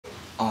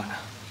ও না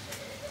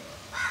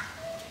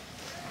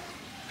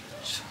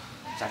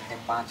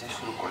 4:05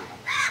 শুরু করলাম।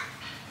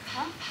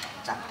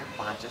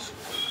 4:05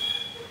 শুরু করলাম।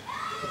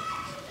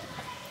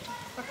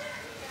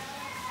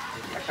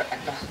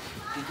 একটা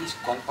কি কি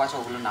গল্প আছে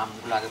ওগুলো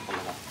নামগুলো আগে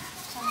বলে দাও।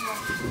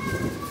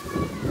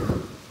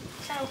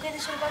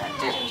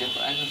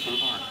 শুরু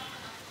করো না।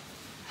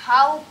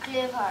 How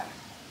clever.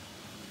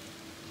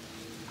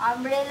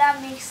 Umbrella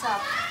mix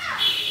up.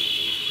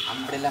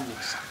 Umbrella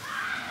mix up.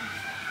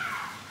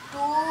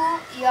 2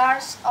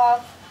 years of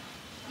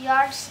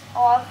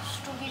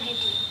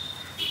stupidity.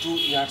 2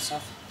 years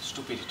of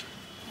stupidity.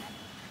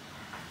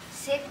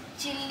 Sheikh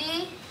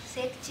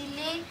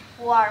Chilli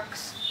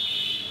works.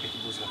 কি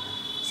বুঝলাম না।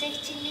 Sheikh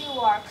Chilli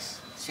works.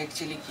 Sheikh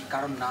chilli কি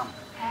কারোর নাম?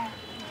 হ্যাঁ।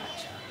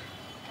 আচ্ছা।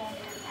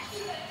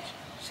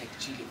 Sheikh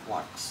chilli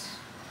works.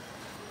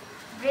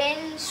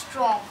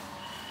 Brainstorm.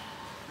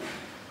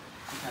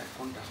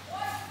 কোনটা?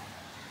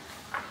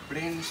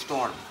 ব্রেন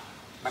স্টর্ম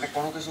মানে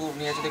কোনো কিছু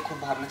নিয়ে যদি খুব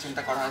ভাবনা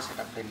চিন্তা করা হয়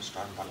সেটা ব্রেন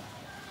স্টর্ম বলা।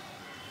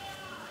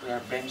 We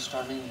are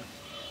brainstorming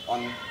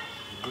on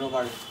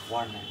global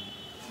warming.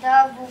 The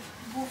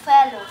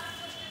buffalo.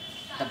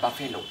 The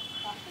buffalo.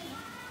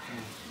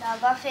 The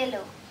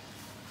buffalo.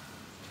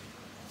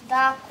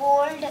 The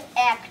cold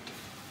act.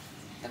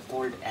 The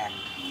cold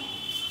act.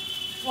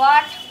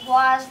 What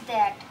was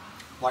that?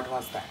 What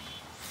was that?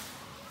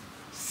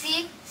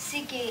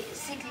 Sickly.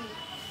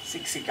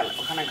 সিকল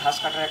ওখানে ঘাস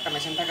কাটার একটা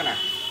মেশিন থাকে না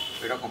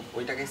ওইরকম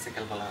ওইটাকেই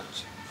সিকেল বলা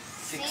হচ্ছে।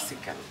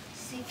 সিকল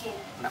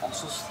মানে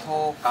অসুস্থ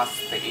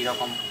কাস্তে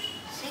এইরকম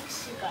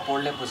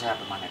পড়লে বোঝা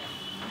যাবে মানেটা।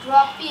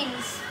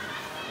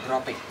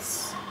 Droppings.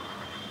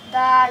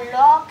 The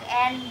lock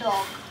and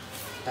dog.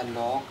 The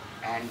log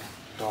and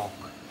dog.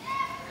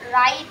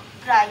 Right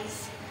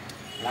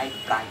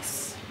price.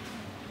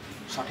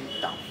 সঠিক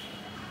দাম।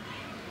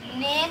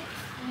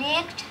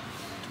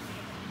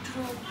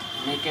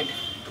 Naked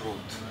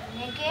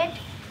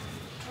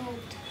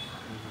truth.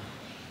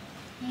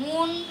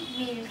 Moon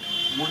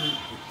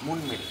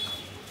milk.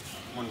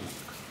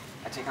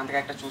 আচ্ছা এখান থেকে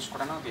একটা চুজ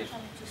করে নাও বের।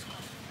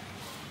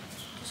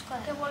 চুজ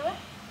করতে বলবে?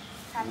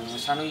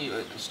 শানু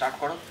স্টার্ট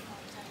করো।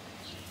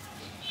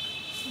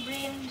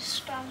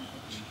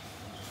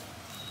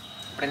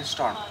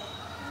 ব্রেনস্টর্ম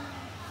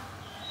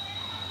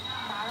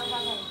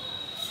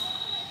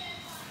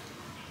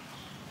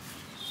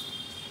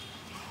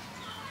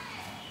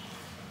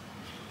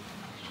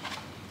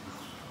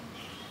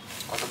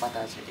কত পাতা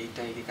আছে?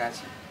 এইটা এইদিকে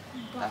আছে,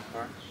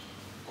 তারপর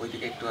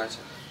ওইদিকে একটু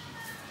আছে,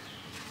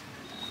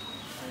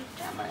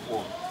 মানে ও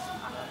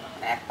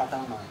মানে এক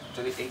পাতাও নয়,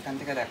 যদি এইখান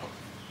থেকে দেখো।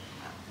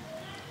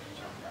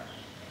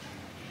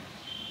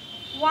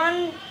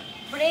 One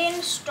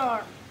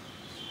brainstorm.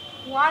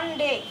 One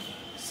day,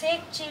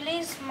 Sheikh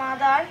Chilli's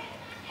mother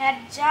had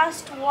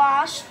just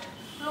washed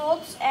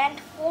clothes and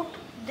put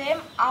them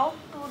out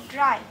to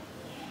dry.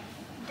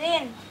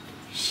 Then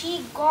she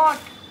got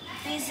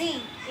busy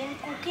in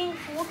cooking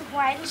food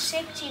while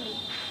Sheikh Chilli.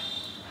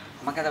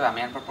 আমাকে দেবে, আমি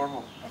একবার পড়বো।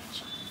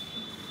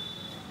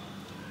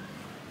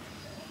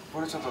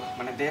 পড়েছো তো,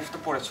 মানে দেব তো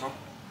পড়েছো,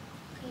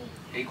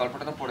 এই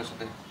গল্পটা তো পড়েছো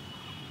দেব।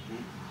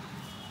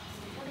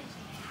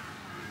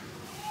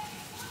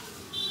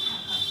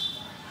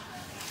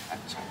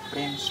 আচ্ছা,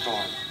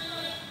 ব্রেনস্টর্ম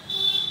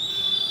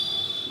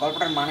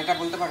গল্পটার মানেটা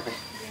বলতে পারবে?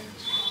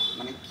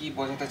 মানে কি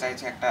বোঝাতে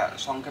চাইছে একটা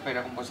সংক্ষেপে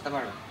এরকম বোঝাতে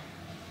পারবে?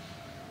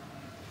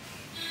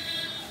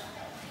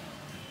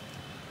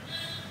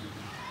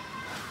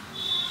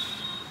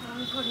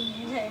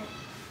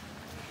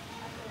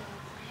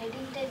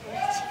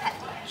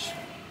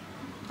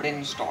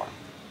 Brainstorm.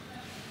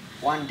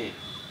 One day,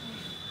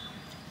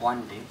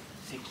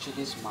 Sheikh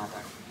Chilli's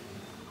mother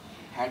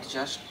had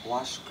just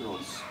washed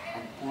clothes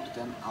and put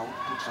them out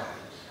to dry.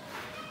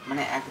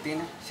 মানে একদিন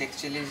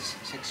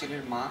শেখ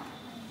চিলির মা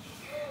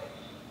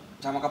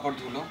জামা কাপড়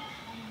ধুলো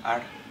আর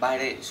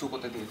বাইরে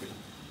শুকোতে দিয়ে দিল।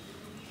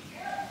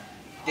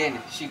 Then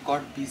she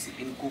got busy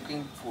in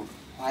cooking food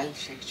while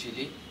Sheikh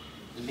Chilli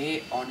lay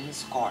on his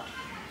cot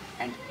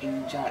and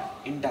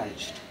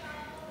indulged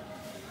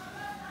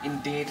in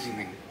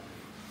daydreaming.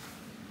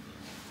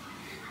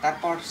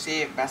 তারপর সে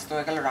ব্যস্ত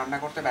হয়ে গেল, রান্না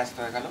করতে ব্যস্ত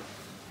হয়ে গেল।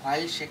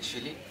 while Sheikh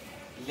Chilli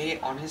lay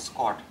on his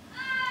cot,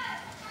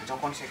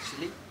 যখন শেখ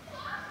চিলি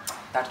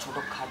তার ছোট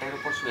খাটের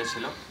উপর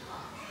শুয়েছিল,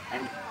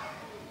 and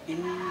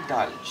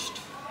indulged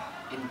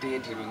in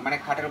daydreaming, মানে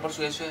খাটের উপর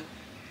শুয়ে শুয়ে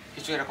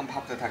কিছু এরকম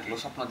ভাবতে থাকলো,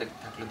 স্বপ্ন দেখতে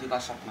থাকলো,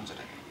 দিবার স্বপ্ন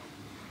যেটা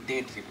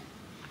daydreaming.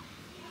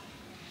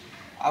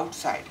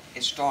 Outside,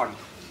 a storm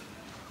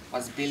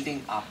was building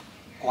up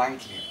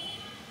quietly.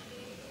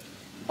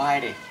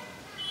 বাইরে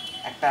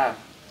একটা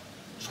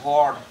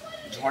ঝড়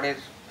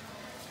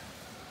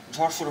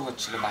শুরু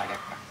হচ্ছিল বাইরে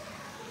একটা।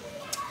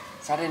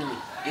 Suddenly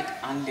it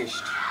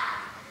unleashed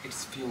its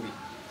fury.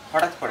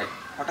 হঠাৎ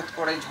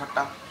করে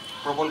ঝড়টা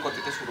প্রবল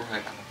গতিতে শুরু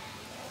হয়ে গেল।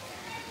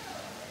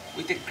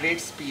 With a great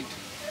speed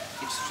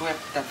it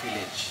swept the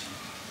village.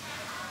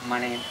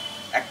 মানে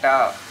একটা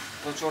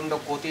প্রচণ্ড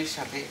গতির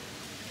সাথে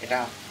এটা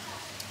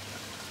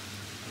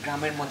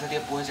গ্রামের মধ্যে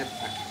দিয়ে বয়ে যেতে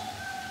থাকে।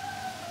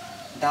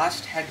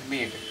 Dust had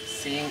made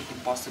seeing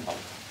impossible.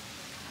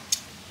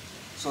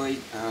 So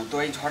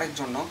এই ঝড়ের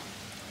জন্য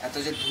এত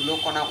যে ধুলো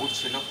কণা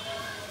উঠছিল,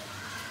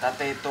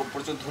 তাতে তো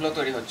প্রচুর ধুলো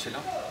তৈরি হচ্ছিল।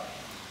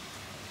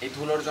 এই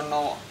ধুলোর জন্য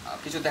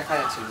কিছু দেখা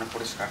যাচ্ছিল না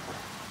পরিষ্কার করে।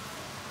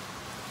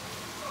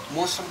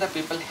 Most of the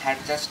people had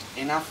just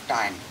enough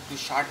time to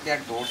shut there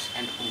doors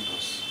and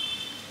Windows.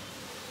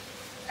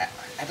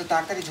 এত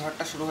তাড়াতাড়ি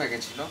ঝড়টা শুরু হয়ে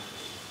গেছিল,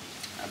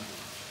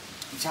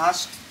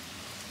 জাস্ট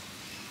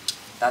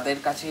তাদের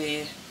কাছে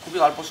খুবই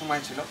অল্প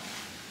সময় ছিল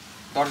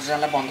দরজা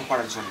জানলা বন্ধ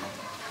করার জন্য।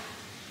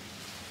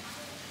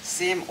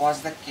 Same was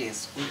the case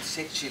with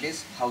Sheikh Chillies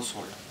house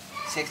hold.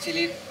 Sheikh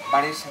চিলির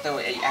বাড়ির সাথেও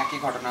এই একই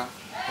ঘটনা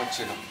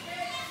হচ্ছিল।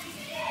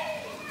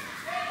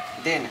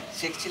 দেন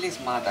Sheikh Chillies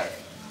mother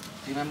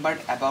remembered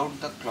about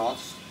the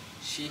clothes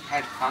she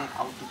had Hang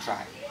out to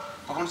dry.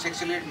 তখন শেখ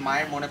চিলির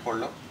মায়ের মনে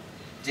পড়লো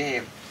যে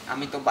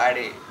আমি তো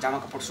বাইরে জামা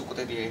কাপড়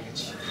শুকোতে দিয়ে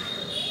রেখেছি।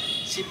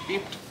 She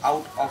পিপড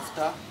out of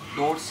the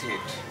door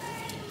slit.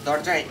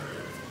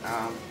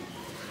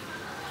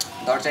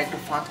 দরজায় একটু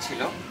ফাঁক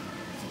ছিল,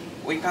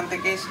 ওইখান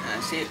থেকে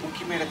সে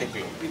উঁকি মেরে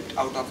দেখলো। পিপড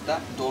out of the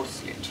door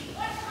slit.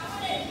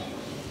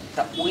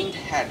 The wind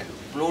had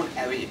blown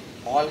away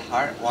all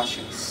her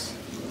ওয়াশিংস।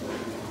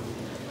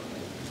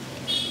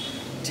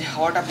 যে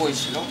হাওয়াটা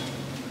বইছিল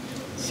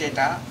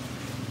সেটা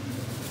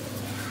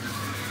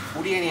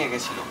উড়িয়ে নিয়ে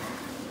গেছিল।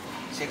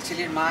 শেখ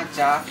চিলির মা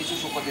যা কিছু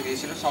শুকোতে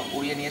দিয়েছিল সব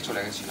উড়িয়ে নিয়ে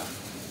চলে গেছিল।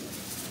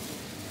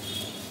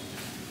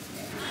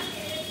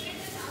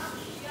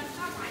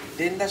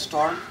 Then the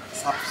storm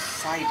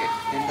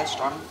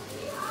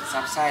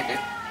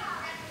subsided.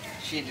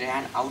 She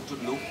ran out to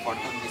look for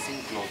the missing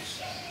clothes.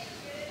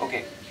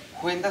 Okay,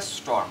 when the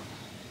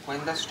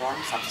storm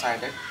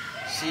subsided,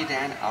 she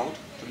ran out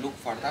to look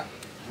for the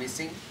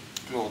missing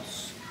clothes.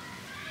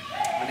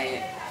 মানে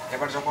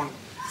এবার যখন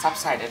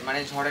সাবসাইডেড মানে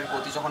ঝড়ের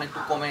গতি যখন একটু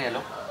কমে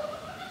এলো,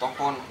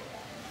 তখন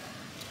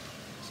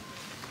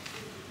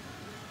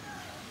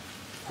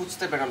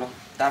খুঁজতে বেরোলো,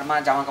 তার মা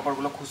জামা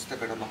কাপড়গুলো খুঁজতে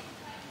বেরোলো।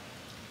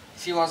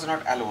 She was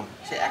not alone.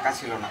 সে একা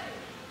ছিল না।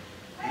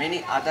 Many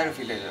other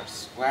villagers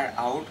were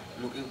out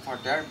looking for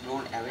their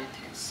blown away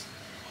things.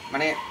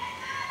 মানে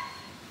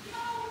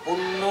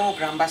অন্য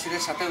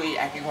গ্রামবাসীদের সাথে ওই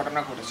একই ঘটনা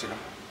ঘটেছিল।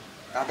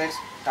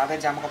 তাদের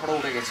জামা কাপড়ও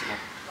উড়ে গেছিল।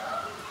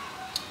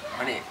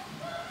 মানে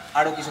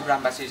আরও কিছু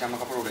গ্রামবাসীর জামা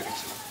কাপড় উড়ে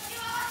গেছিল।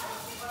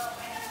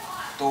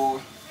 তো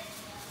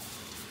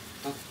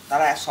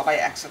তারা সবাই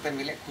একসাথে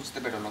মিলে খুঁজতে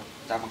বেরোলো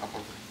জামা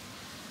কাপড়গুলো।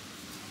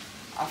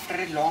 After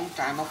a long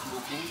time of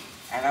looking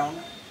around,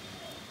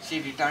 she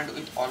returned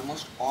with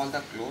almost all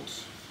the clothes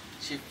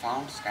she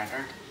found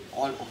scattered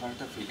all over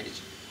the village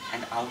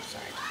and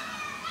outside.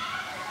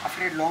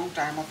 After a long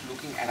time of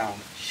looking around,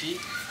 she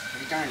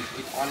returned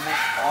with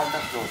almost all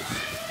the clothes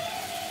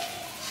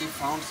she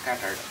found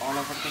scattered all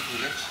over the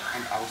village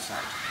and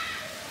outside.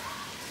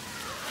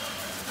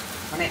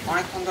 মানে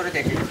অনেকক্ষণ ধরে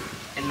দেখে,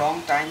 a long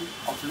time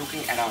of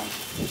looking around,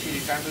 she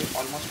returned with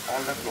almost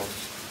all the clothes.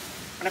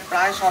 মানে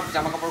প্রায় সব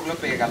জামা কাপড়গুলো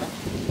পেয়ে গেল,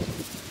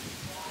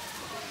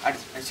 আর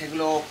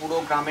সেগুলো পুরো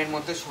গ্রামের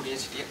মধ্যে ছড়িয়ে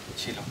ছিটিয়ে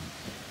ছিল।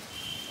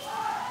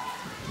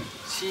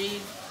 She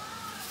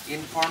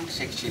informed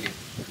Sheikh chilli.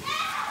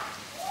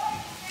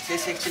 সে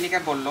শেখ চিলিকে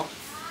বলল,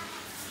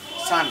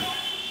 son,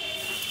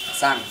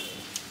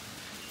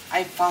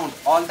 I found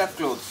all the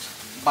clothes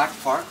but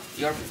for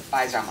your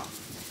পায়জামা।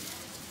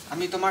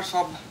 আমি তোমার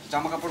সব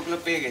জামা কাপড়গুলো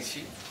পেয়ে গেছি,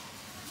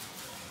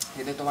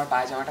 কিন্তু তোমার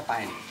পায়জামাটা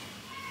পাইনি।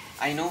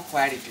 I know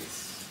where it is.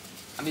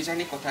 আমি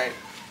জানি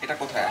এটা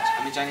কোথায়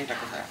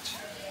আছে।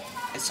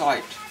 I saw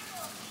it.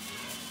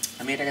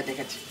 আমি এটাকে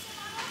দেখেছি,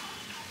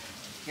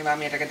 কিংবা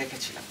আমি এটাকে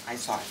দেখেছিলাম। I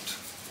saw it.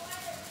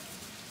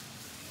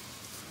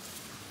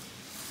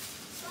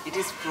 It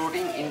is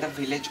floating in the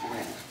village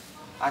well.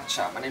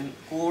 আচ্ছা, মানে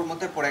কুয়োর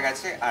মধ্যে পড়ে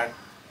গেছে আর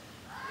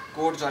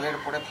কুয়োর জলের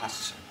উপরে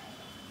ভাসছে।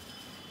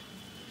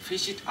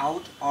 Fish it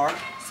out or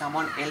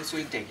someone else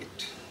will take it.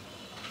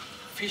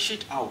 Fish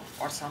it out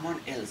or someone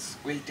else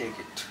will take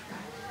it.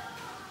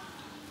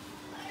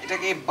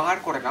 এটাকে বার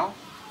করে নাও,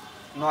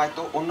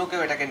 নয়তো অন্য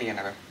কেউ এটাকে নিয়ে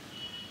নেবে।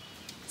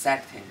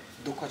 স্যাড থিং,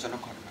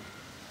 দুঃখজনক ঘটনা।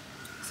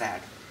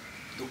 স্যাড,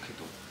 দুঃখিত।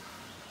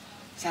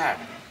 স্যাড,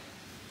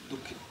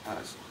 দুঃখিত।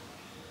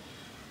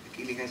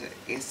 কি লিখেছে?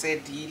 এসএ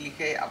ডি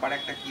লিখে আবার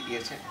একটা কি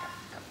দিয়েছে?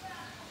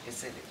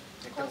 এসএ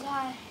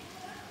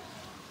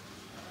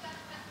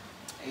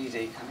এই যে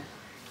এইখানে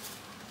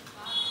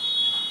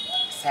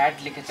স্যাড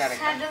লিখেছে, আর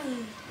একটা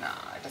না,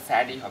 এটা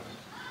স্যাডই হবে।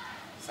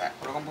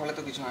 ওরকম বলে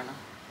তো কিছু হয় না,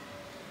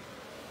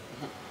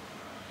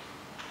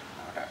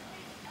 ওটা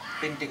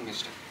প্রিন্টিং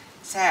মিস্টেক।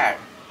 স্যাড,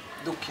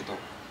 দুঃখিত।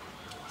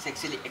 Sheikh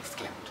chilli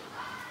exclaimed.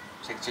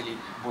 Sheikh chilli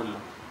বলল,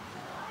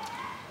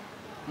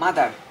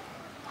 mother,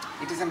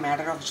 it is a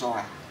matter of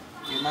joy,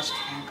 you must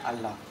thank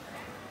আল্লাহ।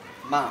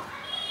 মা,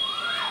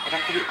 এটা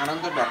খুবই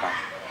আনন্দের ব্যাপার,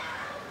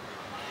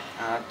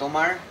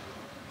 তোমার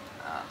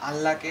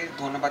আল্লাহকে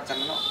ধন্যবাদ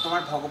জানানো,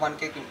 তোমার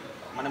ভগবানকে,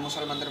 মানে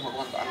মুসলমানদের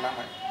ভগবান তো আল্লাহ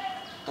হয়,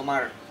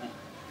 তোমার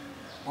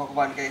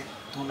ভগবানকে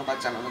ধন্যবাদ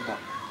জানানো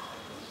দরকার।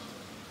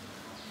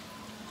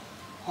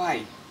 Why,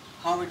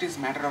 how it is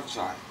matter of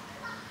joy?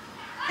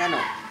 কেন,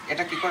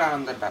 এটা কী করে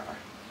আনন্দের ব্যাপার?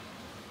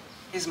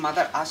 His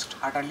mother asked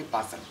আটারলি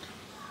puzzled.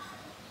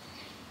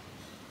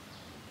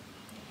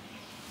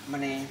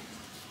 মানে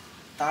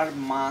তার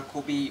মা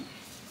খুবই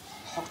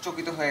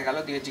হকচকিত হয়ে গেল,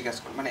 দিয়ে জিজ্ঞেস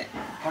করে, মানে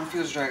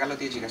কনফিউজড হয়ে গেল,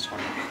 দিয়ে জিজ্ঞেস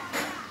করে,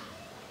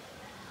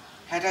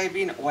 had I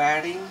been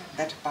wearing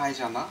that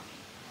pajama,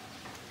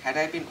 had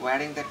I been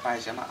wearing that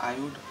pajama, I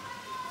would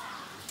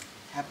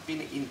have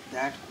been in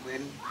that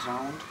well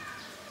drowned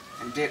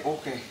and dead.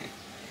 Okay.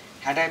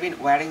 Had I been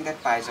wearing that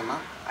pajama,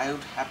 I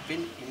would have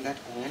been in that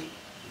well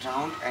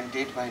drowned and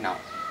dead by now.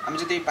 আমি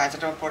যদি এই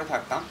পায়জামা পরে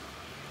থাকতাম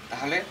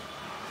তাহলে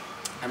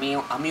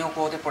আমিও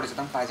কোতে পড়ে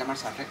যেতাম পায়জামার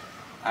সাথে,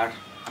 আর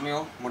আমিও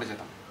মরে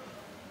যেতাম।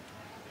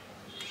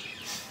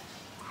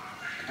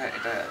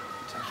 এটা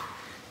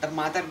the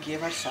mother gave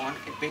her Son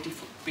A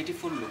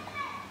পিটিফুল look.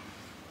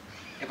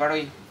 এবার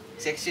ওই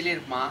শেখ চিলির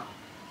মা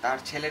তার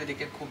ছেলের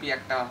দিকে খুবই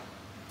একটা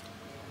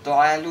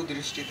দয়ালু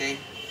দৃষ্টিতে,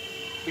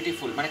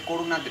 পিটিফুল মানে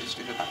করুণা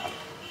দৃষ্টিতে তাকালো।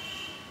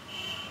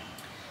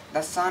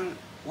 The son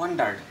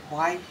wondered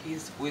why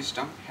his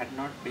wisdom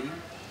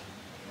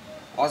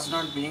was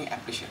not being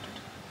appreciated.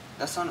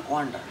 The son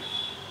wondered,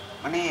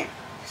 মানে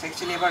শেখ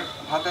চিলি এবার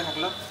ভাবতে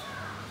থাকলো,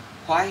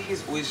 why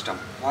his wisdom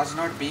was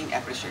not being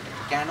appreciated,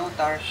 কেন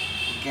তার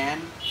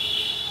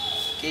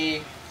জ্ঞানকে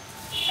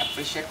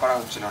অ্যাপ্রিসিয়েট করা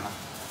হচ্ছিল না,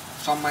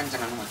 সম্মান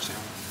জানানো হচ্ছিল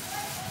না।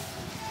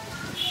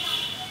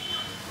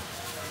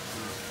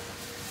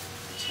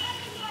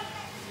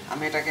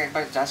 আমি এটাকে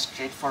একবার জাস্ট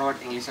স্ট্রেট ফরওয়ার্ড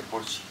ইংলিশে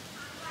পড়ছি,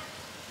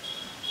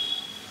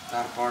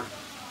 তারপর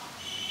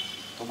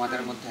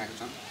তোমাদের মধ্যে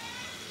একজন,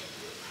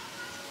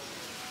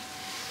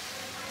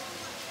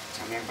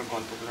 আমি একবার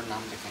গল্পগুলোর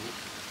নাম দেখে নিই।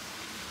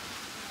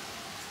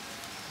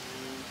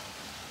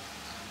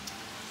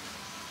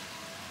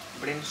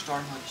 ব্রেন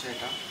স্টর্ম হচ্ছে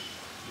এটা।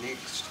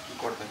 নেক্সট কি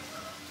করবে?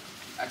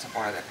 আচ্ছা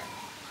পরে দেখায়।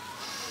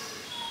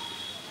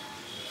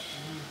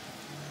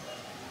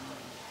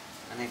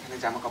 মানে এখানে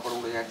জামা কাপড়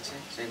উড়ে যাচ্ছে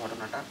সেই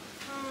ঘটনাটা,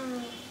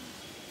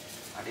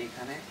 আর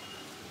এইখানে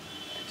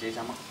যে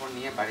জামা কাপড়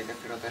নিয়ে বাড়িতে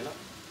ফেরত এলো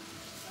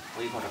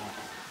ওই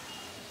ঘটনাটা।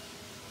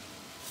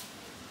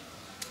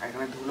 আর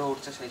এখানে ধুলো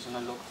উঠছে, সেই জন্য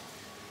লোক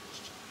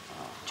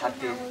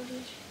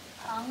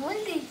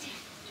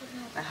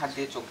হাত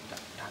দিয়ে চোখটা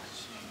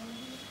ঢাকছে।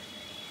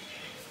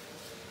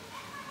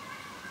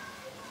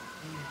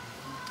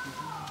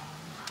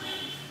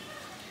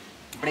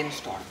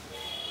 Brainstorm.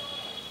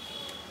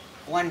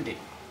 One day,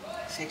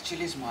 Sheikh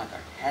Chilli's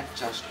mother had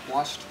just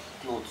washed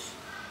clothes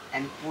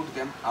and put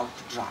them out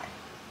to dry.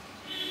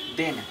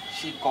 Then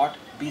she got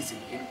busy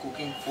in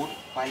cooking food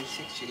while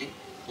Sheikh Chilli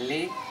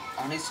lay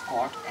on his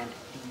cot and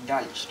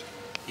indulged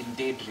in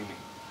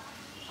daydreaming.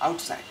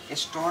 Outside, a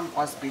storm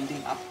was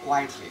building up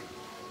quietly.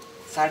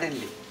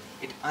 Suddenly,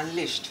 it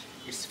unleashed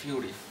its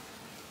fury.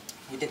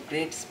 With a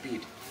great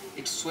speed,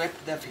 it swept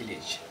the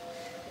village.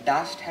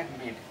 Dust had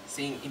made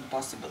seeing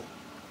impossible.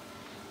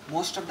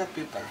 Most of the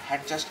people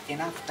had just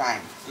enough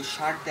time to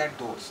shut their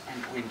doors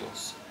and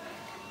windows.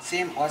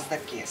 Same was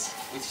the case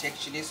with Sheikh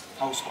Chilli's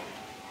household.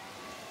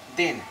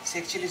 Then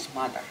Sheikh Chilli's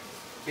mother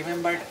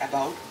remembered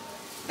about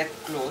the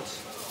clothes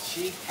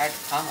she had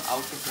hung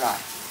out to dry.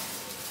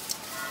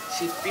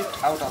 She peeped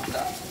out of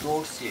the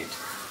door slit.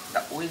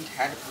 The wind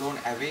had blown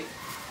away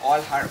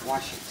all her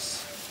washings.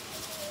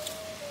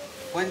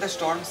 When the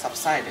storm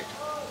subsided,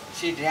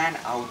 she ran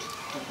out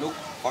to look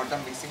for the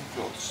missing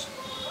clothes.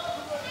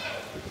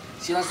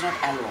 She was not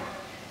alone.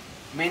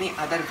 Many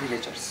other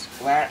villagers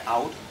were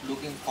out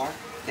looking for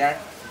their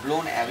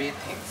blown away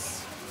things.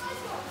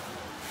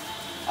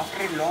 After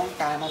a long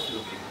time of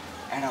looking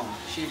around,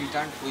 she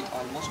returned with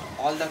almost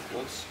all the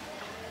clothes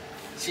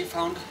she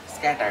found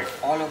scattered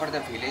all over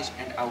the village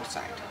and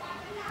outside.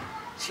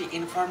 She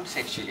informed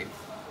Sheikh Chilli,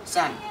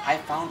 "Son, I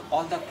found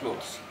all the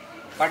clothes,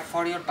 but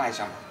for your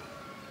pajama.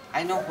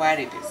 I know where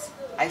it is.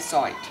 I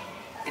saw it.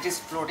 It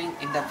is floating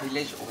in the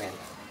village well.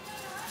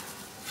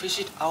 Fish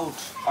it out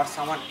or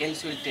someone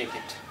else will take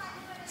it."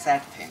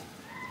 Sad thing.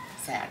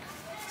 Sad,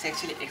 Sheikh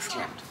Chilli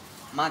exclaimed.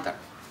 "Mother."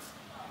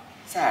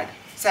 Sad,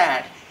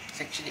 sad,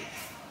 Sheikh Chilli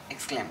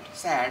exclaimed.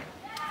 Sad,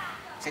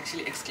 Sheikh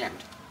Chilli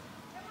exclaimed.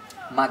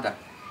 "Mother,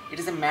 it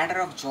is a matter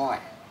of joy.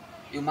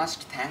 You must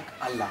thank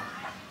Allah."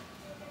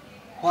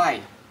 Why?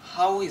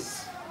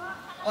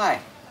 Why?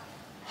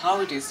 How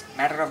it is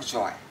matter of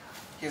joy?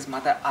 His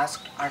mother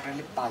asked,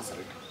 utterly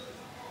puzzled.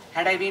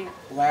 Had I been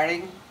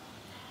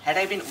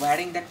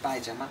wearing that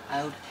pajama, I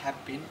would have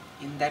been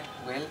in that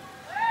well,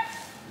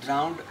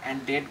 drowned and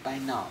dead by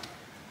now.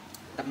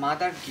 The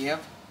mother gave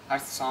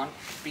her son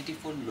a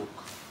pitiful look.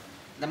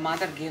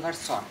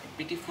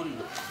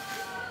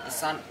 The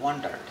son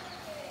wondered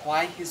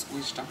why his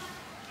wisdom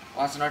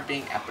was not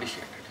being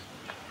appreciated.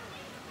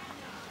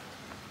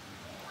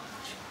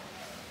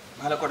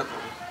 ভালো করে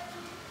পড়ো।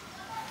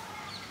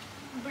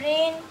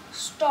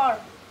 Brainstorm.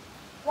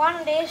 One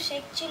day,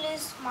 Sheikh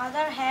Chilli's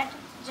mother had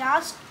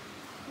just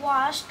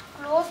washed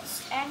clothes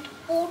and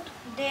put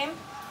them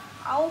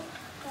out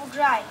to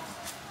dry.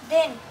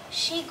 Then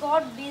she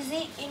got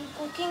busy in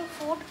cooking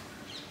food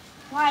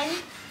while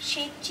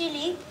Sheikh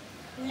Chilli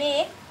lay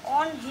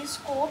on his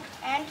coat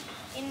and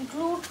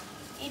engulfed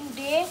in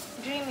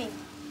daydreaming.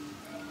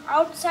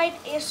 Outside,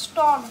 a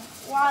storm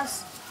was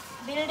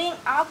building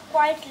up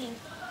quietly.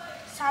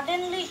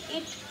 Suddenly,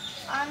 it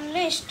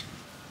unleashed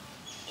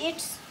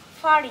its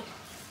fury.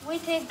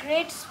 With a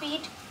great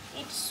speed,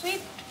 it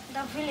swept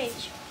the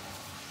village.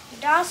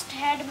 Dust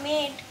had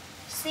made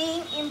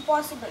seeing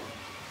impossible.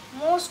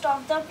 Most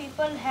of the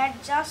people had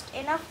just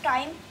enough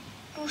time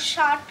to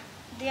shut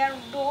their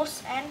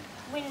doors and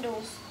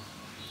windows.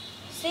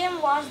 Same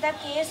was the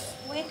case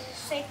with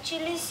Sheikh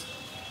Chilli's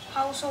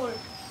household.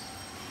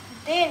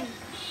 Then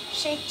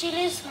Sheikh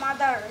Chilli's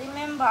mother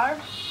remembered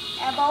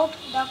about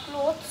the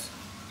clothes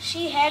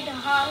she had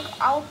hung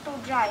out to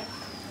dry.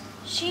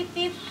 She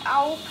peeped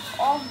out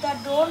of the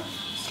door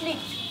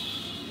slit.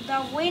 The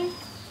wind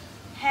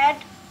had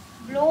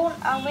blown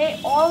away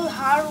all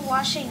her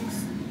washings.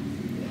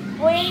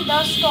 When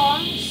the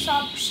storm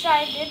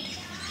subsided,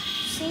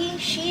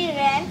 she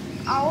ran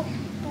out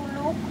to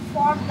look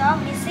for the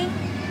missing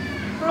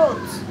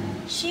clothes.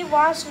 She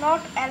was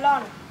not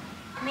alone.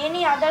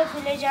 Many other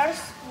villagers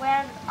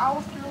were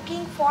out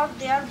looking for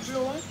their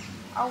blown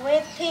away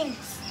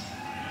things.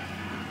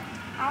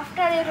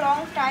 After a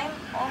long time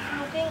of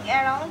looking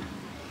around,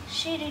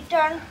 she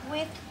returned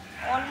with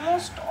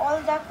almost all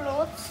the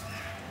clothes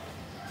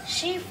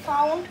she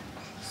found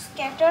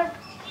scattered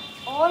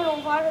all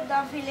over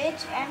the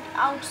village and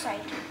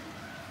outside.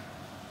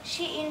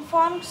 She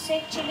informed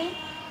Sheikh Chilli,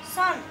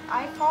 "Son,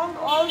 I found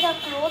all the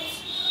clothes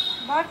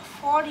but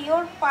for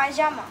your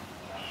pajama.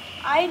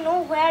 I know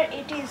where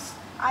it is.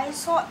 I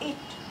saw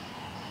it.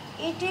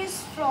 It is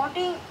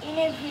floating in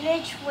a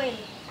village well.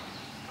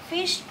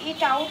 Fish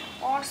it out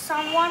or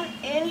someone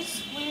else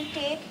will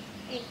take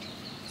it."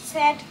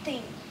 Sad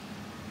thing.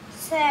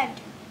 Sad,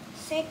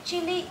 Sheikh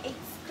Chilli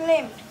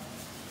exclaimed.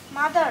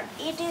 "Mother,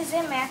 it is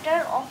a matter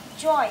of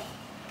joy.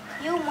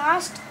 You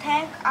must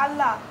thank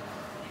Allah."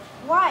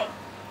 "Why?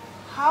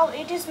 How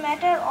it is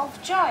matter of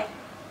joy?"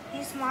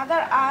 his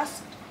mother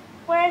asked,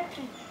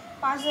 quietly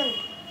puzzled.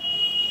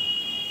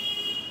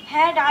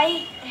 Had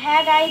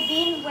I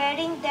been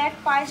wearing that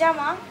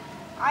pajama,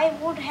 I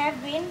would have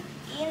been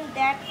in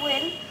that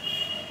well,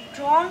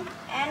 drowned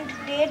and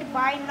dead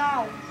by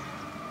now.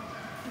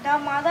 The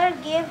mother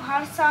gave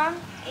her son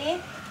a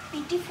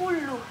pitiful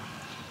look.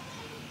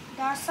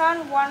 The son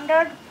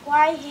wondered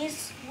why his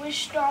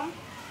wisdom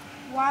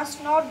was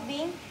not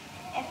being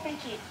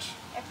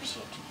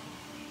appreciated.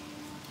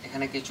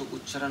 এখানে কিছু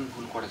উচ্চারণ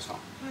ভুল করেছো।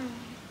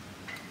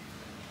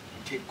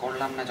 ঠিক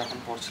করলাম না যখন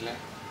পড়ছিলে,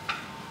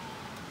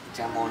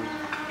 যেমন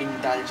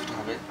ইন্ডালজড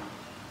হবে,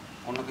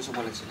 অন্য কিছু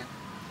বলেছিলে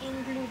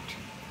ইনক্লুড,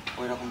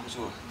 ওই রকম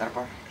কিছু।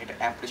 তারপর এটা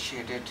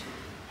অ্যাপ্রিসিয়েটেড,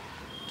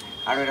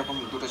 আরও এরকম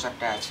দুটো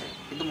চারটে আছে,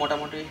 কিন্তু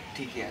মোটামুটি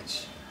ঠিকই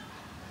আছে।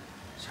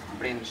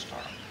 Brain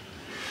Sturm.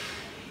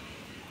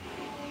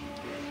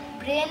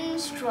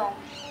 Brainstorm.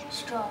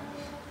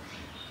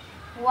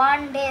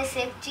 One day,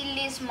 Sheikh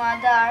Chilli's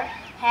mother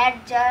had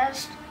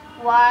just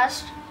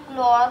washed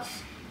clothes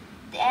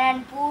and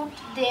put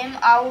them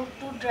out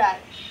to dry.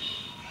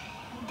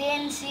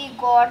 Then she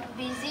got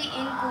busy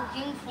in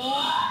cooking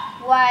food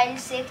while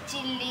Sheikh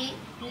Chilli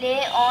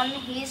lay on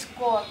his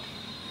cot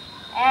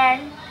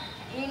and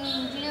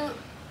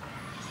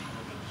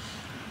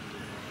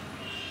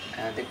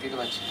দেখতেই তো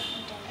পাচ্ছি না।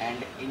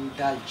 And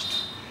ইন্ডালজড।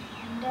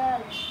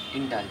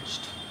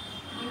 indulged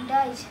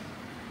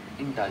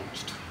in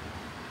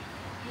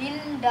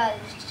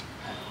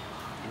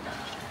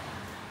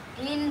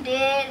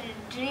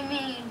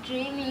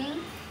dreaming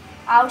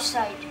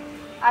outside.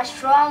 A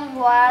storm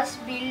was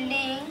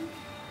building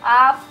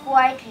up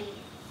quietly.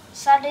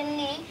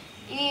 Suddenly,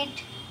 it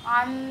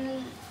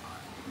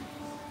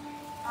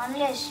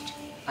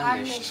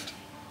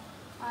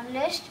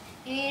unleashed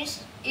its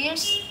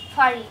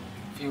fury.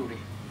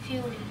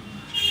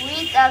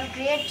 With a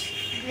great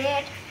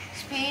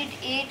speed,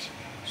 it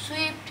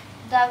swept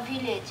the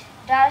village.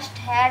 Dust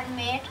had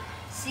made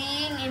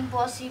seeing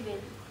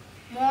impossible.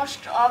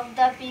 Most of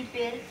the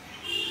people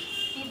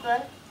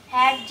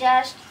had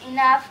just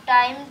enough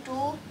time to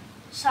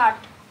shut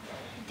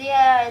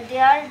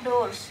their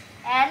doors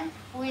and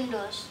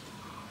windows.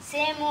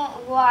 Same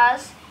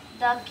was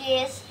the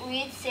case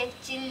with Sheikh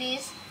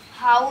Chilli's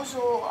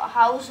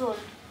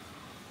household.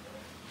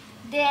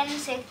 Then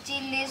Sheikh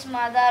Chilli's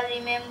mother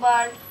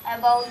remembered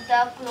about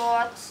the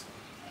clothes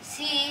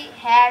she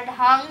had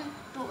hung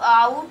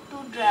out to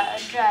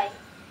dry.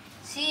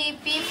 She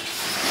peeped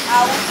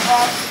out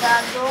of the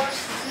door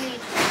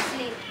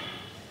slit.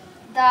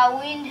 The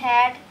wind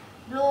had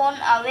blown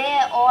away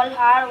all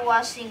her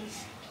washings.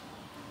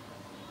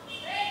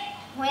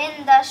 When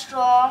the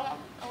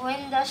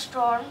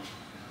storm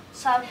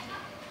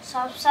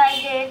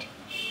subsided,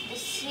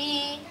 she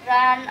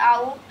ran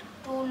out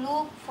to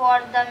look for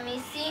the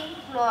missing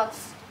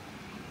clothes.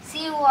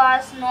 She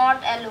was not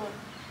alone.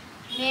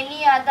 Many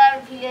other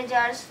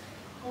villagers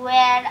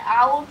were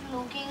out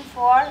looking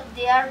for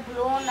their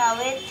blown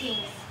away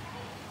things.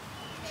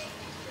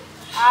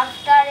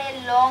 After a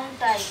long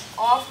time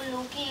of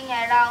looking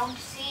around,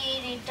 she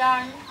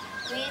returned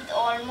with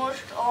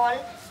almost all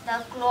the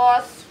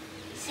clothes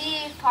she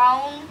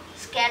found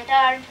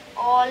scattered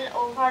all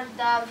over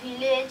the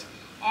village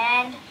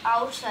and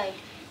outside.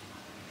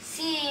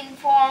 She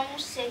informed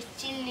Sheikh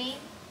Chilli,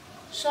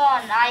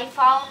 Son, I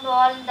found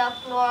all the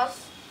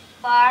clothes,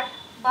 but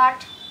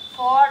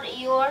for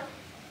your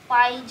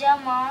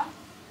pajama,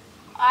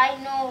 I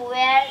know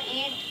where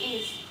it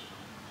is.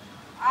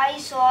 I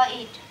saw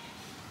it.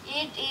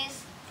 It is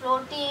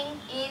floating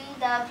in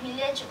the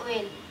village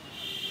well.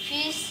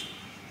 Fish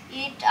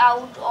it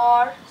out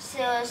or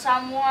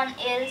someone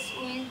else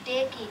will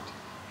take it.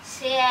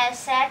 Say a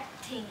sad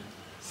thing.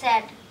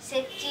 Sad.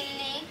 Sheikh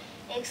Chilli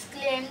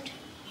exclaimed,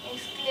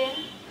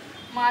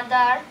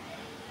 Mother,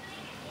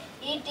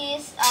 it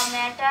is a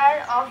matter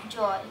of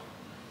joy.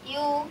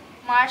 You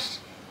must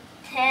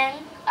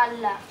thank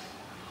Allah.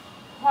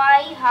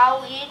 Why,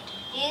 how it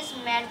is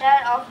matter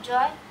of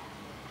joy?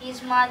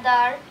 His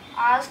mother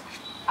asked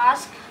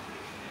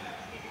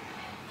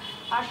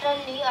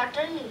utterly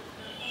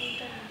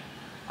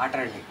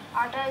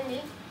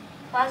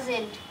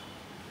puzzled.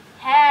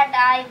 Had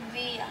I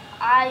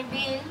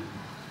been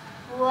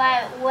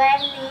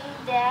wearing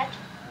that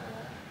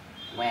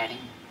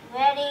Wearing.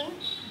 wearing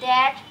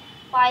that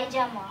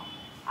pajama,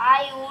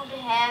 I would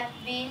have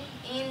been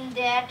in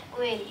that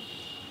well,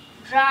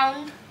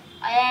 drowned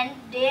and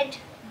dead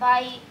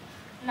by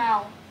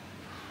now.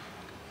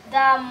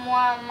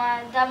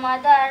 The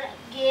mother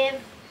gave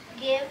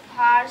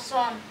her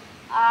son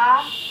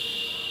a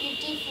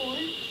pitiful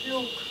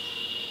look.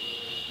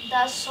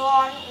 The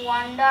son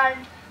wondered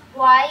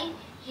why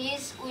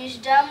his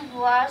wisdom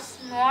was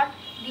not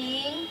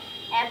being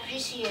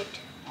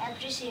appreciated.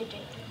 Appreciate.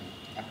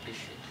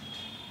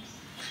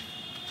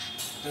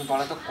 তুমি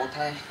বলো তো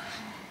কোথায়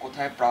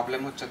কোথায়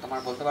problem হচ্ছে তোমার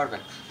বলতে পারবে?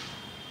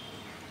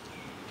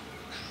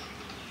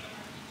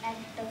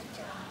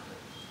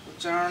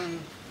 উচ্চারণ,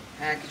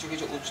 হ্যাঁ কিছু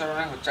কিছু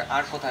উচ্চারণে হচ্ছে,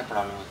 আর কোথায়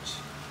প্রবলেম হচ্ছে?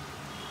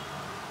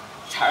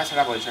 ছাড়া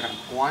ছাড়া বলছে না।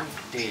 One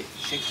day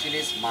Sheikh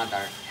Chillies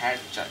mother had,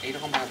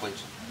 এইরকম ভাবে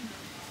বলছে,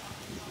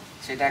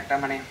 সেটা একটা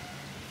মানে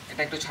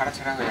এটা একটু ছাড়া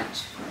ছাড়া হয়ে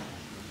যাচ্ছে।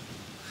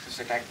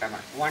 সেটা একটা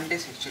মানে one day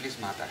Sheikh Chillies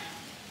mother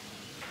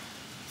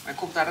মানে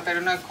খুব তাড়াতাড়ি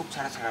নয়, খুব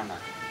ছাড়া ছাড়া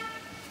নয়।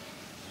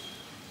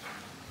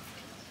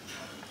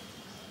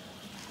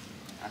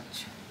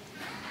 আচ্ছা,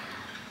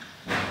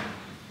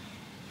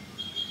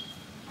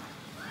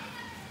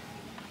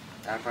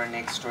 তারপরে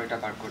নেক্সট স্টোরিটা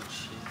বার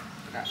করছি।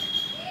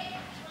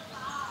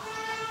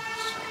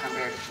 এখান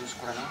থেকে একটা চুজ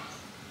করে নাও।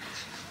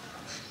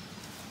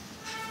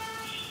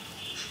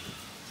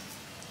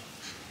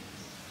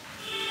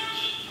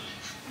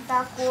 The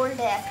Cold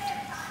Act.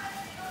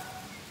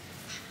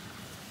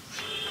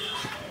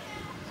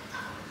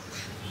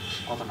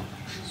 কত নম্বর?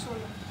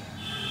 16.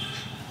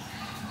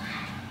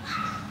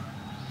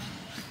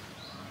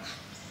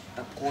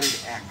 The Cold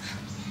Act.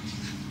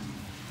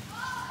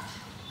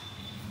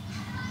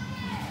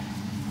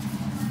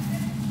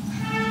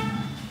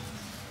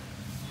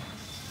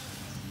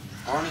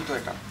 করনি তো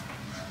এটা?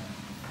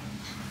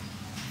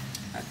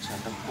 আচ্ছা,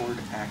 দ্য কোল্ড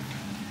অ্যাক্ট।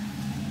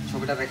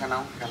 ছবিটা দেখে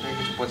নাও, এখান থেকে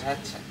কিছু বোঝা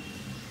যাচ্ছে?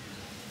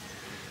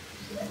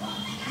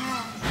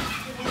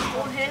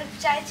 ও হেল্প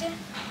চাইছে,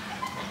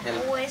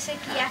 Help. ও এসে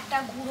কি একটা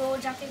গুঁড়ো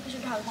যাতে কিছু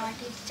ঢাল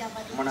মাটির চাপা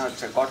দিয়ে মনে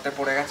হচ্ছে গর্তে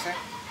পড়ে গেছে,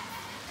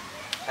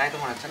 তাই তো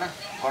মনে হচ্ছে না?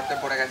 গর্তে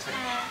পড়ে গেছে,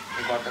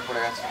 এই গর্তে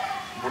পড়ে গেছে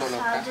বুড়ো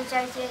লোকটা। সাহায্য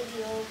চাইছে,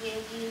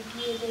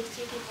 গিয়ে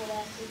দেখছে কি পড়ে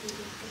আছে,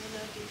 দেখতে গেলে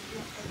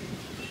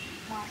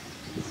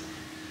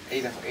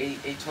এই দেখো,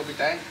 এই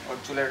ছবিটায় ওর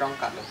চুলের রং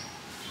কালো,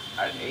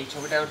 আর এই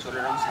ছবিটায় ওর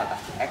চুলের রং সাদা,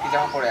 একই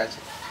জামা পরে আছে,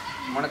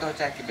 মনে তো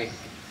হচ্ছে একই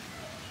ব্যক্তি।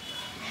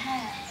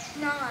 হ্যাঁ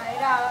না,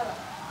 এরা আলাদা।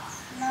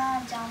 না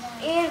জামা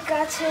এর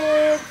কাছে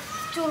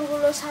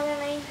চুলগুলো সাদা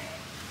নেই,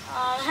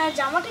 আর হ্যাঁ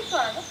জামাটা একটু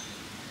আলাদা।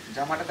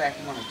 জামাটা তো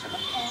একই মনে হচ্ছে না?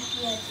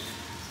 একই আছে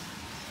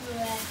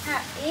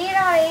হ্যাঁ, এর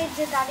আর এই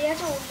যে দাঁড়িয়ে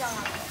আছে ওর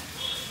জামা আলাদা।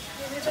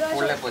 এর ভেতরে আছে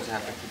পড়লে বোঝা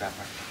যাবে কি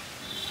ব্যাপার।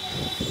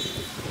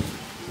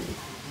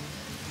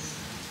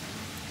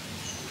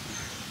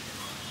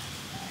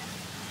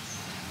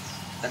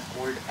 The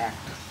cold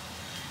act.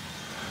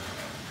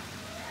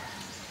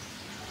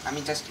 আমি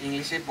জাস্ট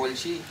ইংলিশে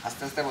বলছি,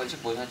 আস্তে আস্তে বলছি,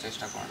 বোঝার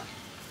চেষ্টা করো না।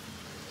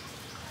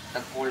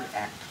 The cold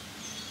act.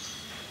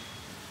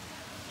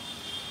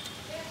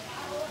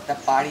 The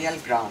burial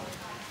ground.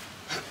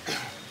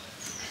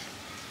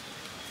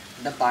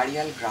 The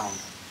burial ground,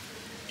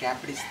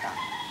 Kabristan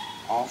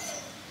of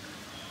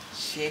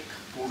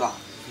Sheikhpura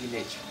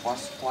village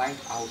was quite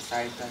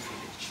outside the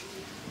village,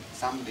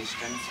 some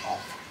distance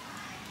off.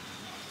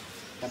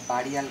 The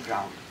burial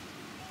ground,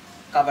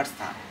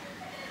 Kabristan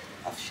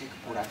of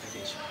Sheikhpura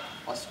village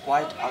was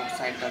quite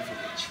outside the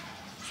village,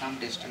 some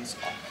distance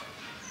off.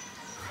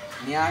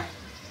 Near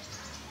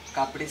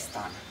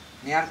Kabristan,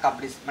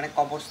 মানে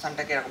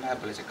কবরস্থানটাকে এরকম ভাবে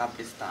বলেছে,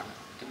 কাবরিস্তান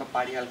কিংবা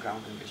burial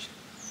ground ইংলিশে।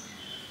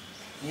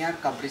 Near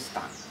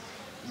কাবরিস্তান,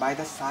 by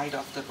the side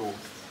of the road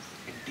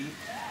a deep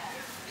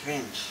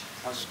trench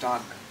was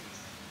dug.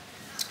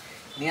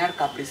 Near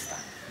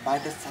কাবরিস্তান, by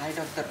the side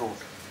of the road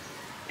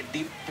a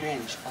deep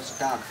trench was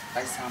dug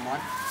by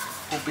someone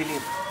who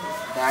believed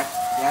that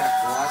there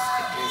was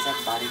a treasure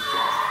buried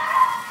there.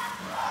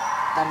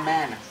 The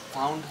man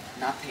found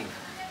nothing,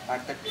 but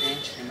the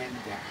trench remained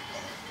there.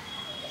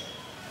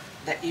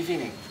 The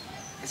evening,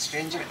 a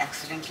stranger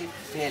accidentally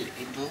fell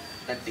into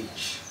the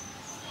ditch.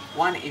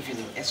 One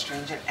evening, a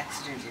stranger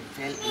accidentally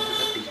fell into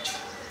the ditch.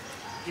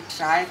 He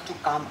tried to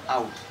come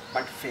out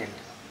but failed.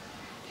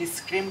 He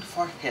screamed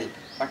for help,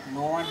 but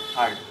no one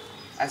heard,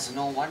 as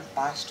no one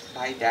passed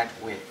by that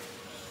way.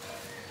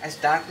 As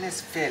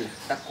darkness fell,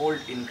 the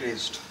cold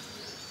increased.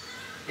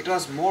 It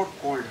was more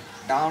cold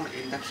down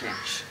in the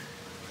trench.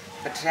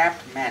 The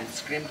trapped man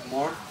screamed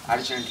more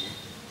urgently.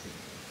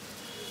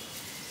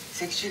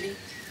 Sheikh Chilli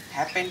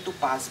happened to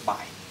pass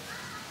by.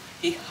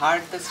 He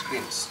heard the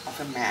screams of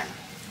a man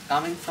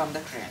coming from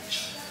the trench.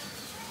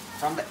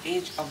 From the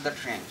edge of the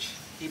trench,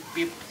 he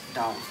peeped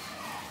down.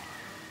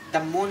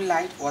 The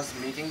moonlight was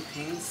making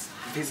things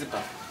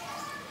visible.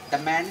 The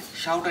man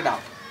shouted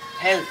up,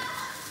 "Help!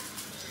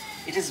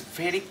 It is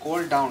very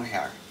cold down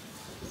here."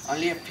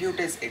 Only a few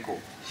days ago,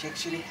 Sheikh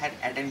Chilli had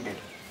attended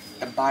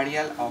the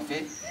burial of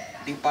a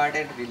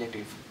departed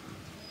relative.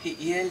 He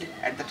yelled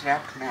at the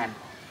trapped man,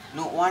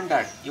 "No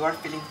wonder you are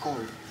feeling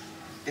cold.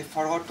 They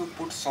forgot to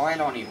put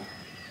soil on you."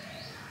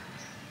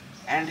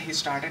 And he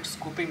started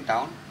scooping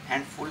down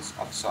handfuls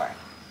of soil.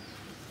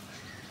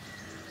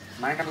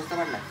 মানেটা বুঝতে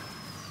পারলে?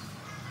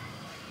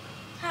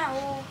 হ্যাঁ,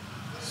 ও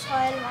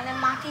soil মানে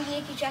মাটি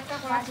দিয়ে কিছু একটা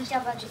করা মাটি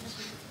চাপা ছিল।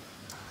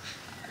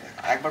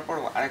 আরেকবার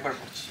পড়বো, আরেকবার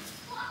পড়ছি,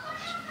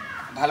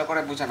 ভালো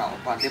করে বুঝে নাও,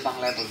 দিয়ে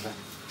বাংলায় বলবে।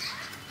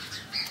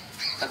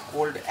 The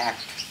cold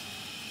act.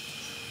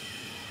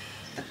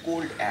 The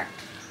cold act.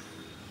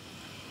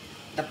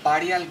 The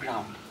burial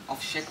ground of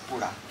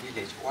Sheikhpura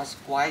village was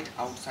quite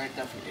outside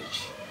the village,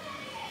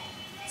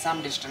 some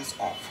distance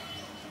off,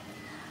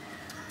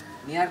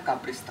 near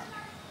Kabristan.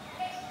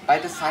 By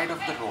the side of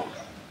the road,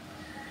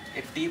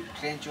 a deep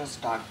trench was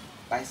dug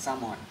by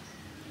someone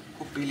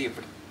who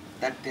believed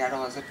that there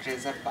was a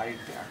treasure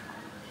buried there.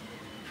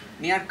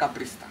 Near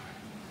Kabristan,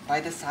 by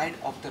the side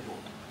of the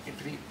road, a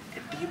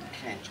deep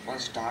trench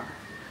was dug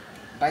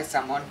by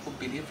someone who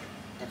believed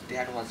that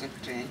there was a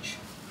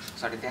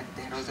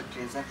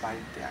treasure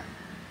buried there.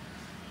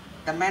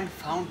 The man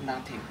found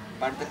nothing,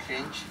 but the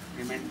trench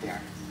remained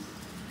there.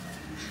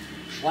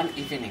 One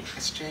evening,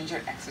 a stranger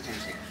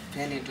accidentally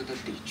fell into the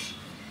ditch.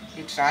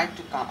 He tried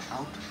to come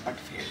out but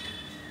failed.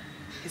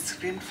 He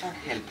screamed for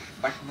help,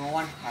 but no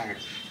one heard,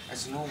 as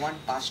no one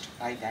passed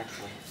by that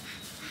way.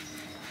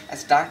 As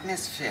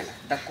darkness fell,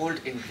 the cold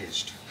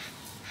increased.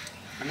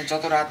 মানে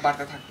যত রাত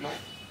বাড়তে থাকলো,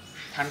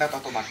 ঠান্ডা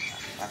তত বাড়তে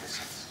থাকলো রাতের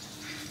সাথে।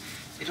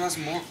 It was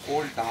more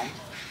cold down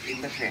in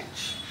the trench.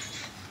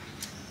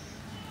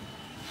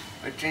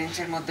 ওই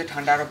ট্রেঞ্চের মধ্যে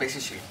ঠান্ডা আরো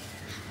বেশি ছিল।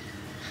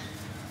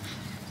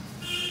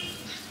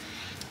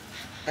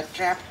 The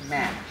trapped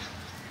man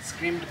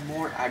screamed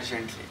more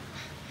urgently.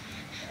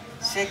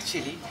 Sheikh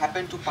Chilli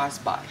happened to pass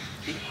by.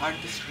 He heard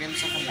the screams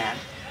of a man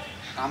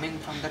coming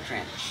from the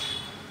trench.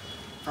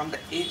 From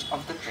the edge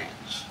of the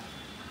trench,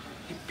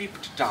 he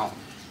peeped down.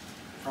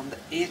 From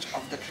the edge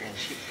of the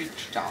trench, he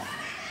peeped down.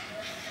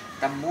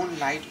 The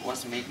moonlight was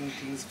making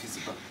things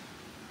visible.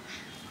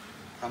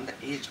 From the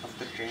edge of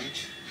the trench,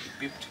 he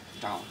peeped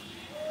down.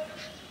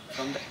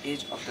 From the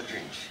edge of the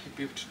trench, he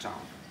peeped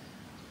down.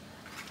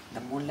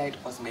 The moonlight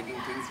was making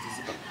things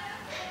visible.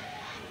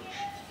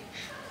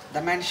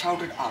 The man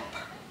shouted up,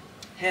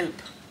 "Help!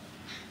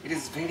 It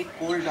is very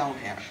cold down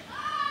here."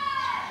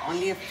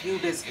 Only a few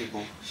days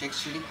ago, Sheikh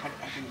Chilli had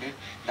attended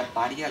the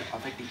burial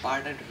of a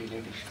departed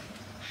relative.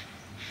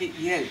 He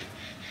yelled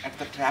at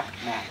the trapped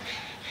man,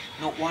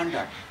 "No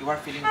wonder you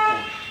are feeling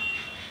cold.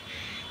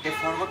 They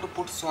forgot to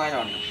put soil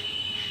on you."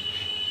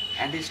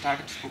 And he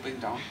started scooping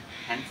down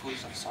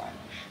handfuls of soil.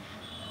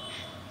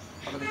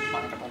 বলো দেখি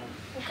মানেটা বলো।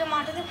 ওকে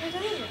মাটিতে পুঁতে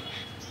দিল?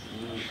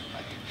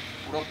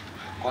 পুরো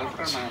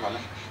গল্পটার মানে বলো।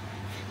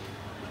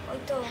 ওই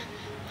তো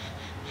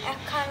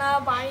একখানা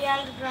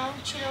বারিয়াল গ্রাউন্ড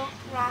ছিল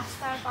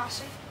রাস্তার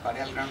পাশে।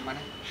 বারিয়াল গ্রাউন্ড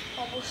মানে?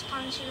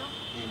 কবরস্থান ছিল।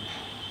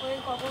 ওই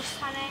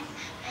কবরস্থানে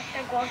একটা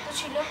গর্ত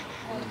ছিল,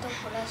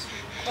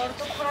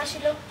 গর্ত খোঁড়া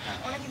ছিল।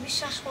 অনেকে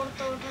বিশ্বাস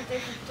করতো ওটাতে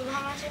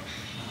গুপ্তধন আছে,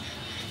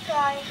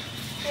 তাই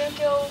কেউ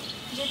কেউ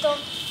যেত।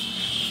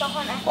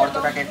 তখন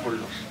গর্তটাকে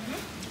খুললো,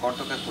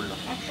 গর্তকে খুললো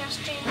একটা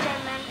স্ট্রেঞ্জার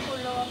ম্যান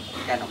খুললো।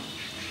 কেন?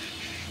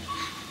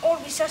 ওর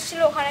বিশ্বাস ছিল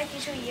ওখানে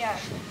কিছু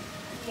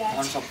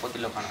ধন সম্পত্তি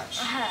লোকানো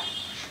আছে। হ্যাঁ,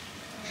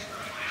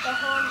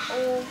 তখন ও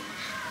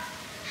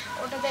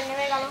ওটাতে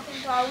নেমে গেল,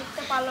 কিন্তু আর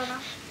উঠতে পারলো না।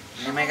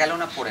 নেমে গেল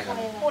না পড়ে গেল?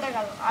 পড়ে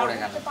গেল, আর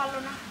উঠতে পারলো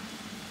না।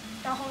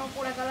 তখন ও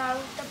পড়ে গেল, আর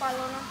উঠতে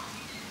পারলো না।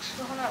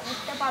 যখন আর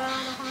উঠতে পারলো না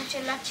তখন ও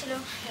চেল্লাচ্ছিল।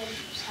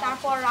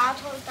 তারপর রাত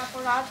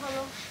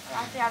হলো,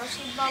 রাতে আরো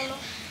শীত বাড়লো।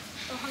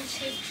 তখন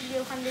শেখ চিলি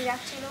ওখান দিয়ে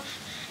যাচ্ছিল,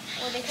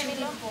 ও দেখে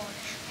নিল।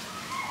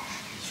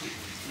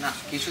 না,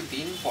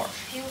 কিছুদিন পর?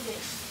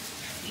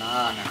 না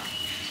না,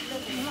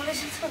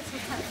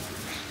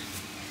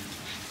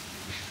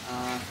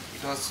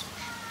 it was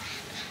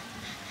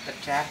the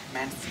trapped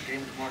man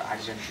screamed more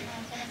urgently.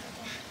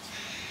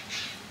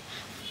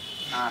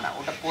 না না,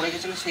 ওটা পড়ে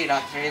গেছিল সেই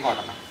রাত্রেরই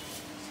ঘটনা,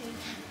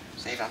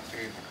 সেই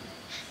রাত্রেরই ঘটনা।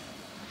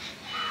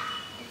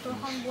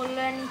 তখন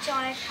বললো নিচে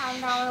অনেক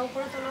ঠান্ডা, আমার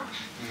উপরে তোলো।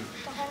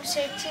 তখন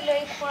শেখ ছিল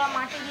এই খোঁড়া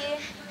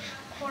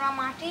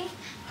মাটি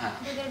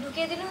ভেতরে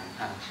ঢুকিয়ে দিল।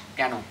 হ্যাঁ,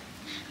 কেন?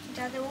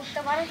 যাতে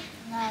উঠতে পারে।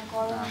 না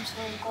গরম না।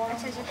 গরম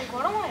আচ্ছা যাতে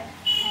গরম হয়।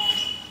 হ্যাঁ।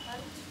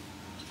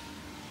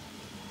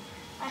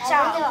 আচ্ছা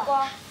বলো।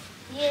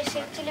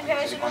 শেখ চিলি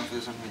ভেবেছিল,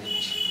 কনফিউশন হয়ে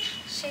যাচ্ছে।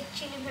 শেখ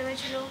চিলি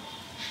ভেবেছিল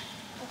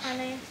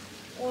ওখানে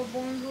ওর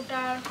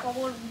বন্ধুটার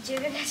কবর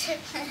জেগে গেছে।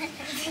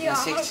 না,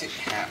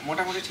 হ্যাঁ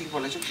মোটামুটি ঠিক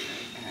বলেছো।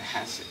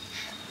 হ্যাঁ,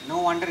 no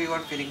wonder you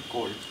are feeling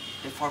cold,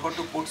 they forgot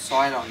to put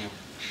soil on you.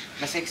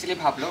 না, সেক্সিলি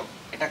ভাবলো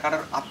এটা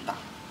কারোর আত্মা,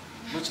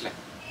 বুঝলে।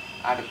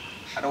 আর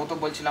আর ও তো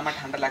বলছিল আমার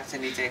ঠান্ডা লাগছে,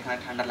 নিচে এখানে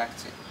ঠান্ডা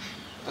লাগছে।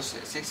 তো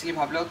সেক্সিলি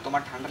ভাবলো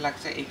তোমার ঠান্ডা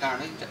লাগছে এই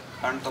কারণেই,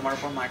 কারণ তোমার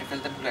উপর মাটি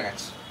ফেলতে ভুলে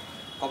গেছে।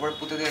 কবর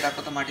পুঁতে দিয়ে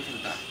তারপর তো মাটি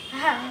ফেলতে হয়।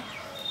 হ্যাঁ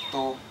তো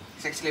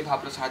সেক্সিলি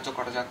ভাবলো সাহায্য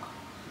করা যাক,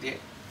 দিয়ে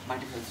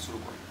মাটি ফেলতে শুরু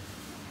করে।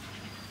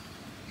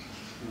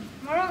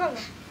 মনে গেল।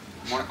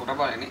 মনে ওটা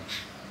বলেনি,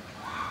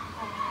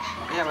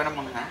 এই যাবে না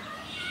মনে হয়।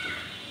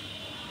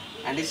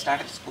 And he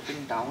started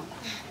scooping down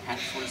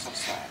handfuls of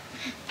soil.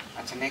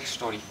 আচ্ছা, নেক্সট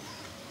স্টোরি।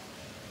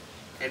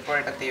 এরপর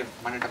এটাতে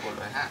মানেটা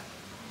বলবে। হ্যাঁ,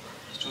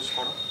 চুজ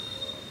করো।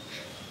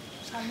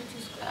 সামনে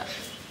চুজ কর। হ্যাঁ,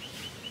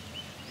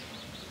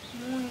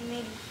 moon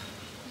milk.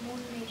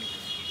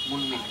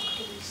 Moon milk.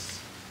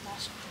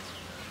 Last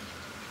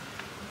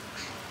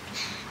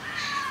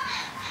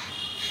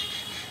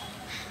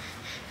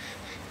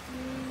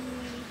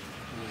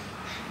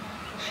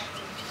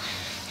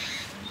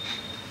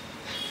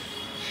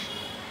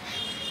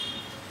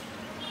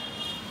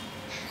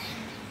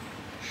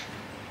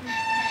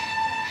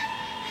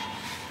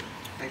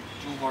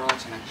একটু বড়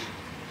আছে নাকি?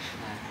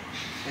 হ্যাঁ,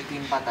 এই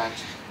 3 পাতা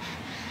আছে।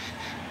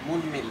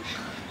 মুন মিল্ক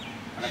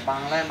মানে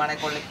বাংলায় মানে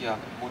করলে কি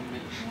হবে? Moon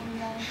milk.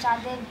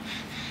 চাঁদের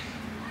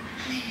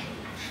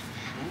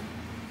হুম?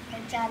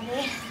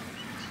 চাঁদের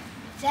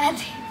চাঁদের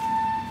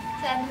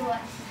চাঁদ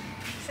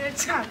সে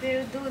চাঁদের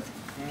দুধ।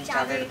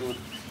 চাঁদের দুধ,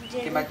 যে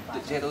কিংবা দুধ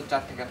পাওয়া যে দুধ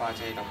চাঁদ থেকে পাওয়া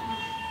যায় এরকম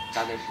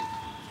চাঁদের দুধ।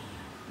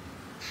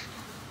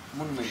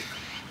 Moon milk.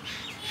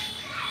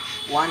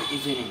 One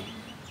evening,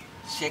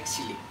 Sheikh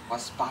Chilli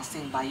was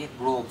passing by a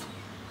grove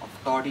of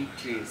toddy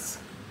trees.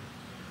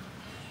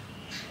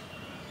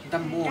 The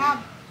moon, ডাব।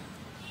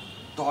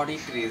 toddy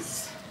trees,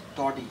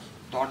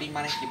 toddy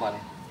মানে কি বলে?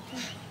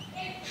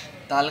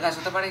 তাল গাছ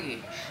হতে পারে কি?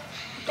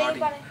 হতেই toddy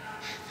পারে।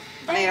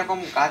 মানে এরকম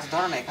গাছ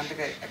ধরো না, এখান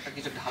থেকে একটা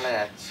কিছু ঢালা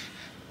যাচ্ছে,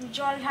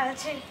 জল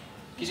ঢালছে।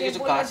 কিছু যে কিছু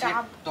বললো গাছ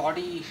ডাব।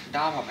 toddy,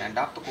 ডাব হবে না,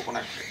 ডাব তো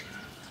কোকোনাট,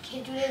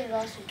 খেজুরের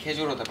রস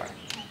খেজুর হতে পারে,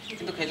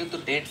 কিন্তু খেজুর তো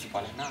ডেটস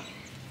বলে না।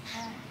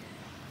 হ্যাঁ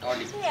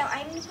toddy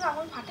এমনি করে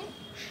আঙুল ফাটে?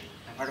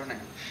 ফাটো না।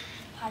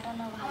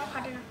 ফাটানো আমার ভালো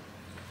ফাটে না,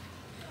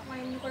 আমার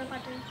এমনি করে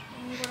ফাটে,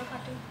 এমনি করে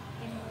ফাটে,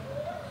 এমনি করে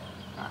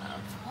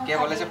ফাটে। কে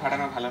বলেছে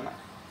ফাটানো ভালো না?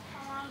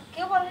 আমার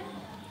কেউ বলে,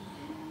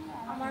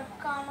 আমার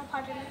কানও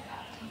ফাটে না,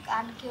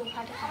 কান কেউ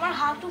ফাটে আমার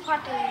হাতও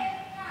ফাটে।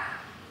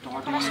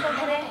 ফটাস করে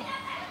ধরে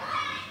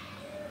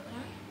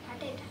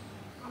ফাটে এটা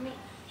আমি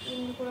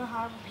এমনি করে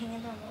হাত ভেঙে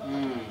দেবো।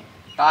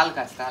 তাল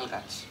গাছ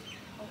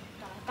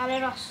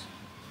তালের রস।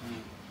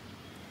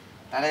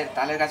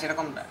 তালের গাছ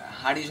এরকম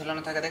হাঁড়ি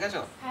ঝোলানো থাকে,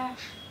 দেখেছো? হ্যাঁ,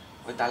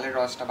 ওই তালের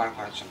রসটা বার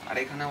করার জন্য। আর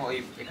এখানে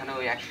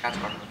ওই একই কাজ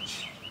করা হচ্ছে।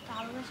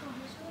 তাল গাছও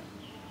হয়েছিল।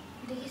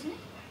 দেখিস না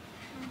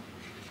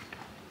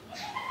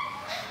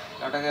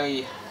ওটাকে ওই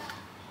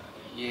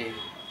ইয়ে,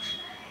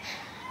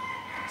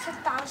 সে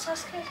তাল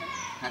শ্বাস খেয়েছে।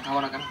 হ্যাঁ খাবো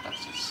না কেন, তাল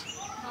চাষ।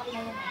 ভালো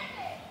লাগে না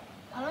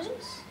ভালো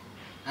জিনিস।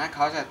 হ্যাঁ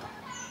খাওয়া যায় তো,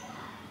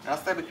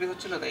 রাস্তায় বিক্রি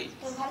হচ্ছিল তাই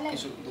তোর ভালো লাগে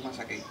কিছু 2 মাস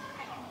আগেই।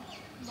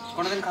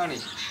 কোনোদিন খাওনি?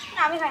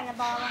 না আমি খাই না,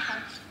 বাবা মা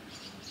খায়।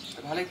 তো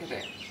ভালোই খেতে।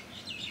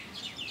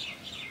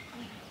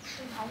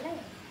 তোর ভালো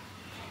লাগে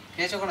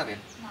খেয়েছো কোনোদিন?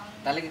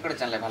 তাহলে কি করে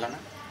জানলে ভালো না?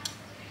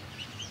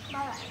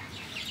 ভালো লাগে না।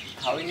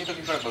 খাওয়াইনি তো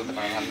কি করে বলতে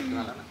পারো ভালো কি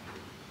ভালো না?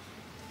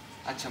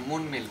 আচ্ছা,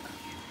 মুন মিল্ক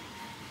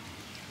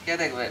কে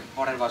দেখবে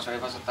পরের বছর,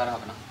 এই বছর তার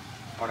হবে না,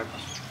 পরের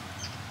বছর।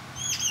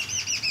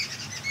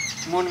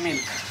 মুন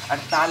মিল্ক আর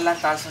তাল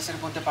শ্বাসের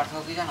মধ্যে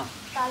পার্থক্য কি জানো?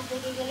 তাল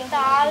পেকে গেলে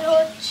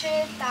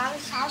তাল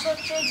শ্বাস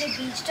হচ্ছে যে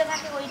বীজটা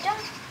থাকে ওইটা।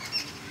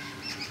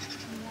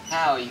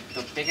 হ্যাঁ, ওই তো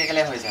পেকে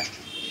গেলে হয়ে যায়।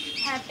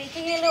 হ্যাঁ,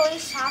 পেকে গেলে ওই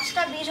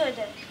শ্বাসটা বীজ হয়ে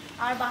যায়।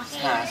 আর বাকি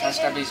হ্যাঁ,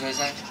 শ্বাসটা বীজ হয়ে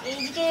যায়।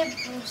 এইদিকে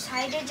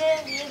সাইডে যে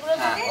ইয়েগুলো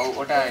হ্যাঁ, থাকে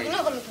ওটাই। ওগুলো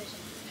হলুদ হয়ে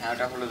যায়। হ্যাঁ,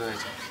 ওটা হলুদ হয়ে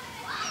যায়।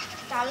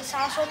 তাল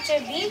শ্বাস হচ্ছে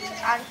বীজ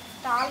আর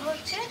তাল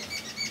হচ্ছে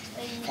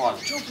এই ফল।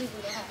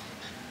 ঝুপড়িগুলো। হ্যাঁ,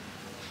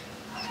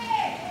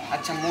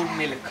 আচ্ছা, moon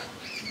milk.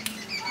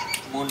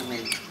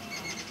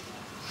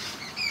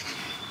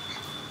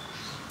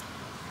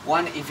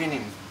 One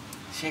evening,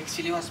 Sheikh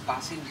Chilli was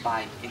passing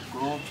by a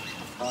grove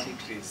of toddy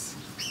trees.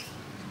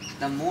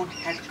 The moon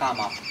had come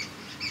up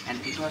and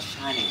it was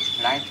shining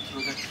right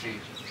through the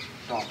tree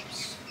tops.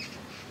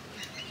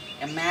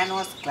 A man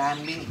was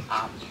climbing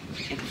up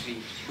a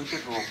tree with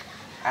a rope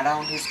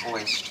around his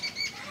waist.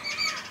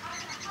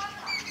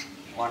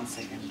 1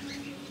 second.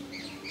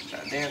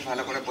 দেখে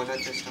ভালো করে বোঝার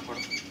চেষ্টা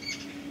করো,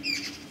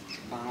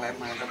 বাংলায়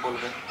মানেটা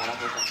বলবে, পড়া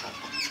বইটা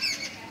থাকবে।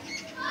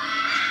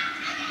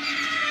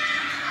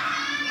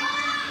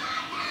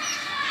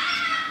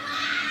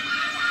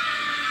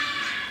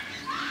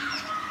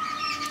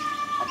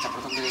 আচ্ছা,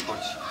 প্রথম থেকেই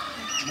করছি।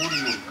 Moon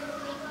milk.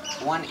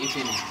 One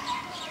evening,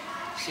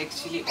 Sheikh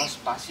Chilli was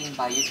passing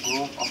by a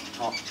grove of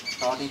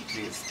toddy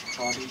trees.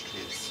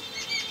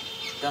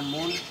 The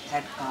moon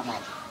had come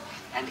up,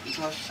 and it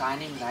was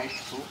shining right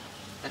through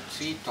the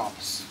tree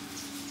tops.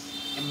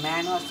 A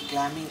man was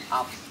climbing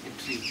up a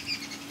tree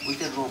with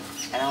a rope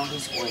around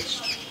his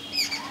waist.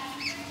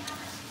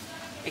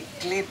 A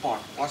clay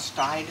pot was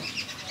tied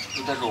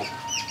to the rope.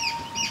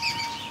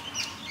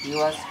 He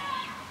was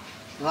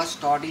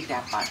Toddy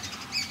Tapper.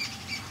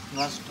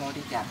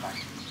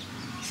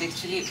 Sheikh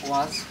Chilli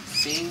was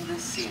seeing the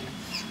scene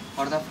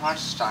for the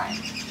first time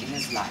in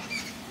his life.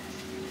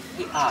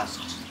 He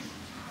asked,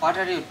 "What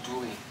are you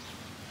doing?"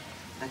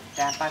 The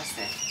tapper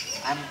said,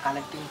 "I am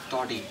collecting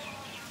toddy."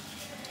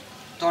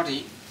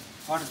 "Toddy?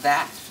 What's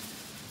that?"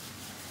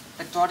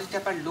 The toddy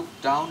tapper looked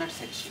down at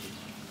Sheikh Chilli.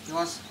 He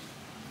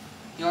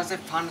was a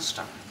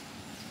funster.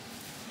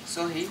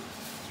 So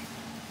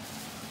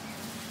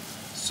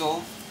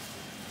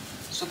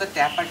the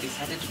tapper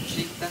decided to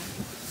trick the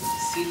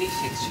silly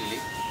Sheikh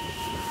Chilli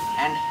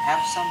and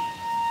have some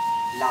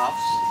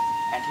laughs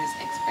at his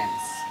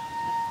expense.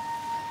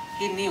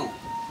 He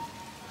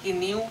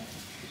knew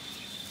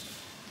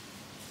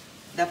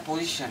the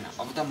position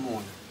of the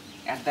moon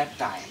at that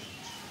time.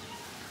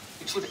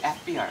 It should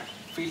appear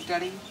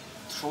filtering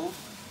through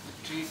the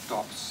tree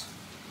tops.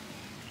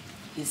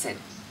 He said,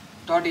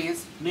 "Toddy is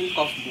milk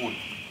of moon,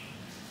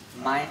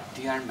 my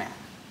dear man.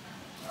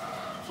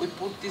 We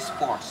put these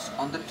pots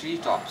on the tree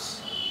tops,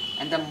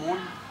 and the moon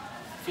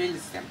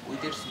fills them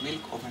with its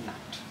milk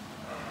overnight."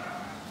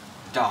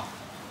 "Duh,"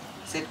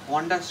 said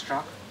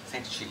wonder-struck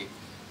Sheikh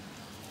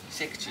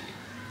Chilli.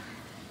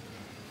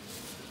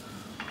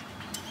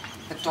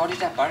 The toddy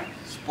tapper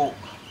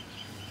spoke.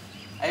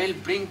 "I will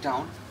bring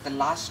down the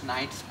last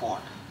night's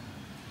pot."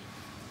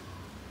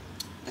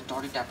 The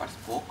toddy tapper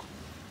spoke.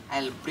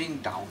 "I'll bring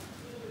down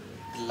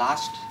the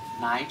last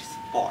night's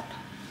pot."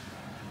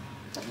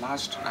 The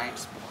last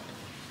night's pot.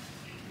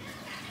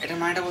 এটা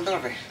মানেটা বলতে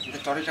পারবে? The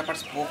toddy tapper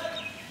spoke.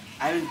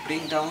 "I will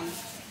bring down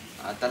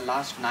the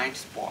last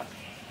night's pot."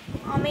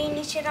 আমি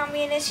নিচে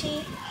নামিয়ে এনেছি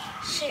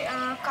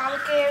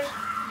কালকের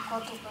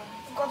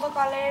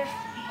গতকালের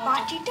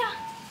বাটিটা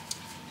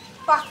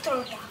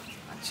পাত্রটা।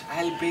 আচ্ছা,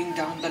 I'll bring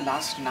down the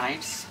last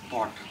night's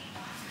pot.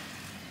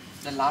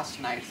 The last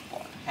night's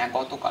pot. হ্যাঁ,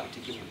 গতকাল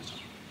ঠিকই বলেছো।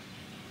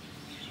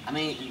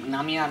 আমি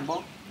নামিয়ে আনবো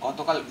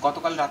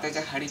গতকাল রাতে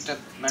যে হাঁড়িটা,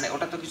 মানে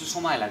ওটা তো কিছু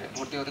সময় লাগে,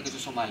 ভর্তি হতে কিছু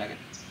সময় লাগে।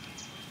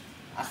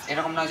 আর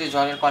এরকম না যে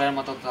জলের কলের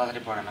মতো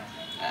তাড়াতাড়ি পড়ে না,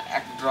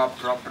 এক ড্রপ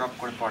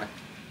করে পড়ে।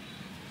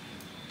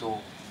 তো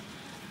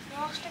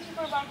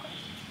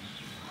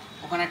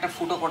ওখানে একটা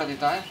ফুটো করে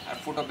দিতে হয়, আর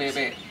ফুটো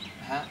বেয়ে,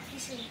 হ্যাঁ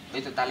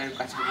ওই তো তালের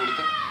গাছের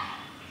গুঁড়িতে।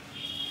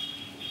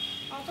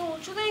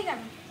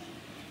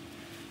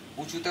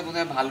 উঁচুতে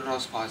বোধহয় ভালো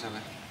রস পাওয়া যাবে,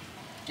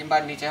 কিংবা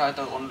নিচে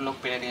হয়তো অন্য লোক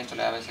পেরে নিয়ে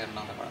চলে যাবে, সেরকম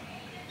হতে পারে।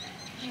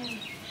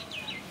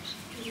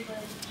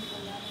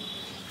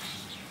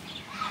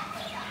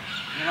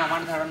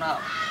 আমার ধারণা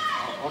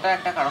ওটা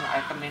একটা কারণ, আর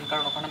একটা মেন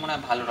কারণ ওখানে মনে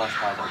হয় ভালো রস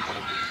পাওয়া যাবে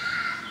পরে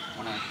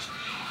মনে হচ্ছে।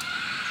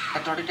 The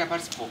toddy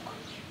tapper spoke.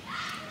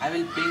 "I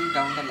will bring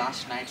down the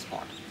last night's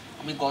pot."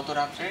 আমি গত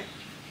রাত্রে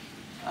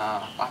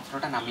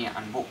পাত্রটা নামিয়ে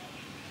আনবো।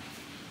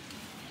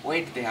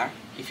 "Wait there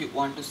if you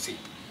want to see."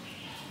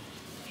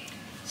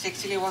 Sheikh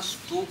Chilli was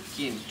too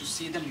keen to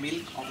see the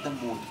milk of the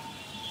moon,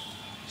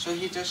 so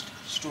he just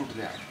stood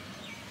there.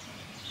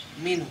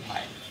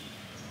 Meanwhile,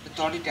 the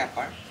toddy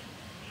tapper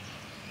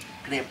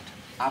crept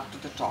up to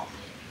the top,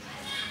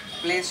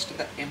 placed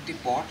the empty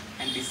pot,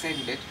 and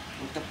descended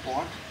with the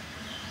pot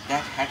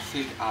that had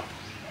filled up.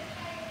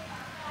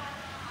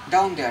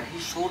 Down there, he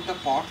showed the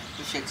pot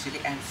to Sheikh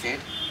Chilli and said,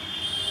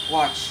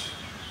 "Watch."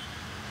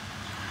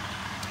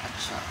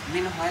 Achha.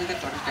 Meanwhile, the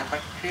toddy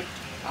tapper crept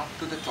up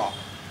to the top,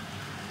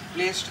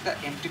 placed the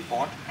empty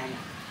pot and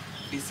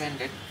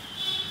descended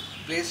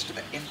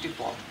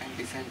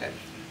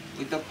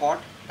with the pot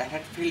that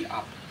had filled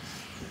up.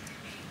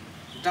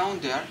 Down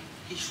there,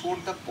 he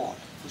showed the pot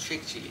to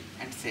Sheikh Chilli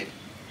and said,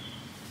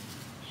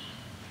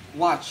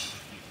 "Watch."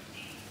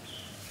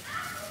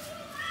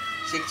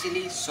 Sheikh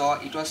Chilli saw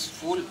it was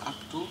full up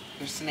to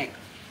its neck.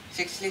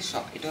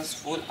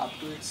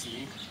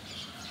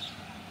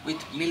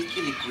 With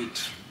milky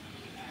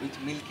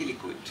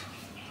liquid.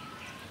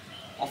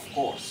 Of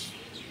course,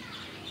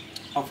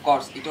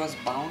 it was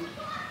bound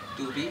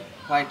to be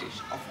whitish.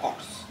 Of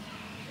course,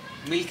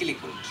 milky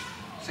liquid.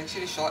 Sheikh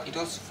Chilli saw it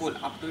was full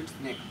up to its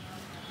neck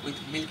with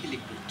milky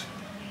liquid.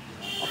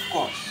 Of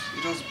course,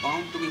 it was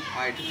bound to be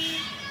whitish,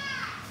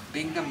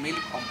 being the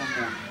milk of the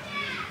moon.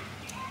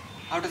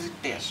 "How does it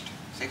taste?"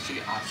 Sheikh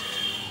Chilli asked.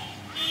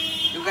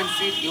 "You can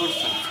see it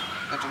yourself."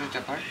 The toddy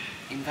tapper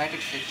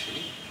invited Sheikh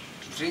Chilli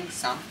to drink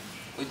some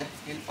with the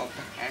help of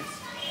the hands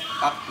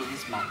up to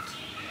his mouth.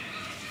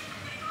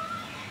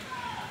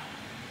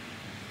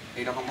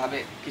 এইরকম ভাবে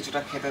কিছুটা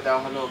খেতে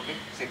দেওয়া হলো ওকে,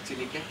 শেখ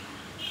চিলিকে।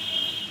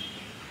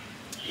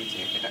 এই যে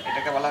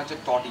এটাকে বলা হচ্ছে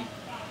টডি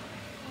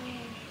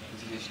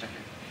জিনিসটাকে।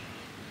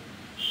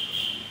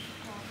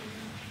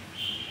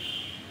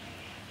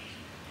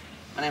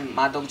 মানে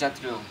মাদক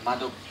জাতীয়,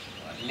 মাদক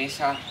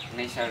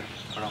নেশার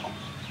ওরকম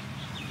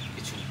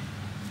কিছু।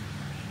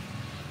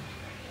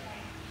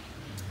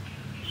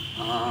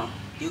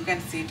 You can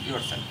see it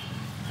yourself.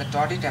 The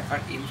toddy tapper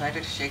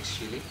invited Sheikh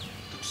Chilli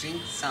to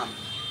drink some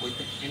with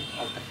the help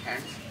of the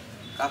hands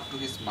cupped to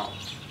his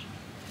mouth.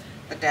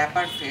 The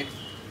tapper fed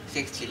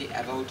Sheikh Chilli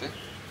about a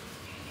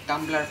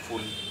tumbler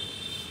full.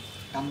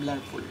 Tumbler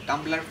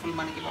full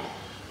মানে কি বলো?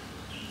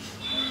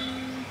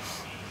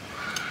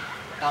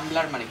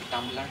 Tumbler মানে কি?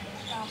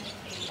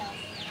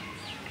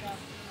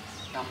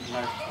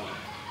 Tumbler full.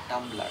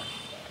 Tumbler.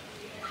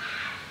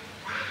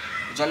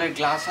 জলের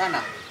glass হয়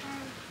না,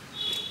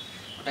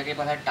 ওটাকে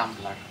বলা হয়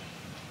টাম্বলার।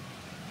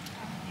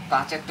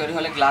 কাঁচের তৈরি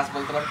হলে গ্লাস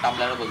বলতে পারো,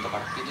 টাম্বলারও বলতে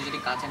পারো, কিন্তু যদি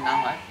কাঁচের না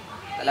হয়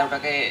তাহলে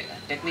ওটাকে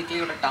টেকনিক্যালি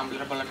ওটা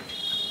টাম্বলার বলাটা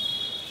ঠিক,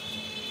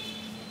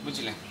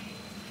 বুঝলে?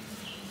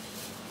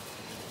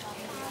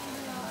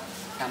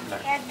 Tumbler,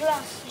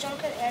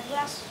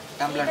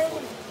 tumbler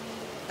full.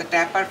 The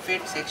taper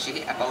fade Sheikh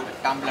Chilli about a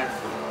tumbler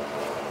full,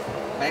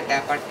 মানে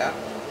ট্যাপারটা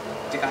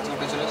যে কাঁচে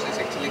উঠেছিল সে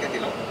Sheikh Chilliকে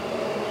দিল,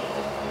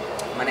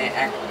 মানে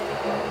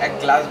এক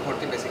গ্লাস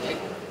ভর্তি বেসিক্যালি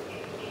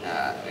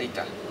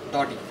এইটা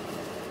টডি।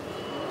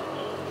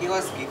 He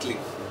was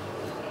giggling.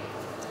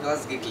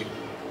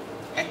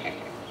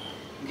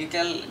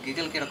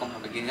 গিগল কিরকম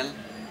হবে?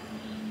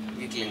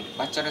 গিগলিং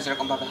বাচ্চারা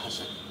যেরকম ভাবে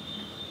হাসে,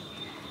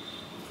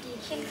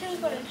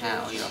 হ্যাঁ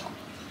ওই রকম।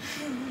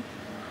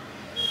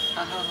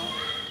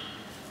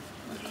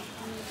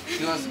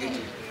 He was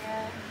giggling.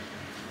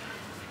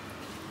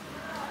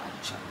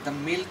 The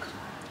milk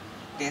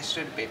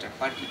tasted better,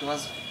 but it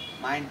was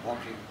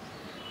mind-boggling.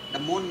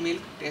 The moon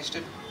milk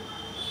tasted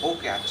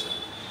okay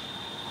actually.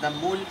 The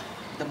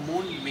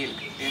moon milk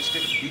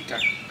tasted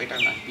bitter. Bitter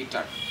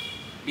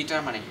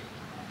মানে কি?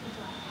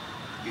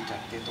 Bitter,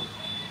 তেতো।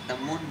 The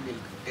moon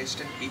milk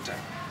tasted bitter,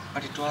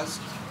 but it was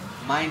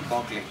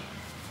mind-boggling.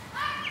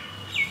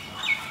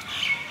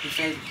 He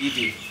felt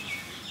giddy.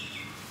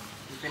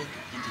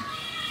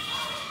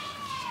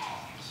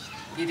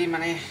 গিডি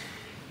মানে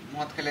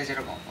মদ খেলে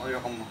যেরকম ওই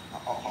রকম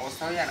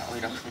অবস্থা হয়ে যায় না, ওই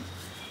রকম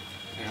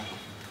এরকম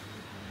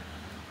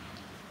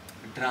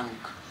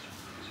ড্রাঙ্ক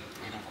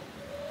এরকম।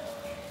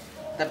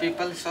 The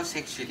people saw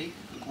Sheikh Chilli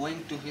going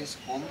to his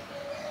home,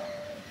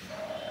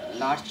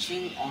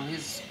 lurching on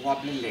his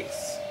wobbly legs,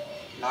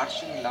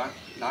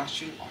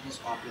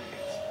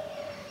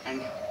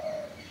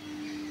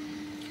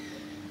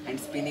 and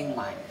spinning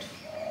mind.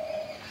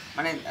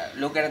 মানে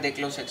লোকেরা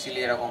দেখলো Sheikh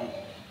Chilli এরকম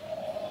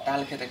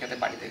ডাল খেতে খেতে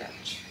বাড়িতে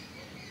যাচ্ছে।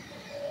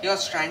 He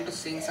was trying to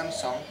sing some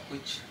song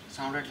which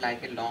sounded like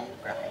a long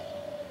cry.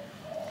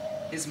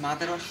 His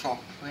mother was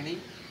shocked when he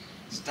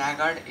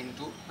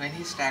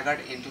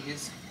staggered into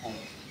his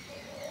home.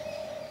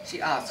 She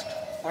asked,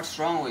 "What's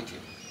wrong with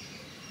you?"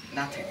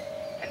 "Nothing.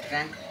 I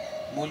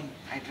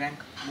drank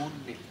moon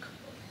milk."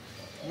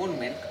 "Moon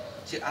milk?"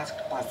 she asked,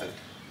 puzzled.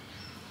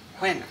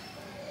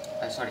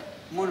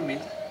 Moon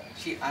milk,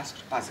 she asked,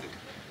 puzzled.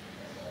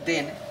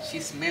 Then she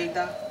smelled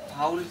the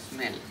foul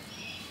smell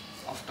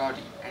of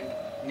toddy and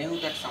knew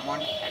that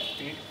someone had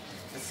fed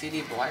the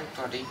silly boy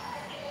toddy,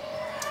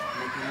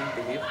 making him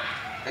believe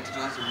that it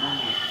was moon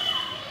milk.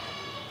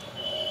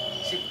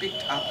 She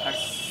picked up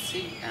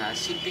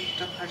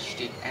her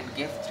stick and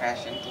gave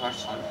thrashing to her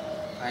son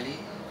while he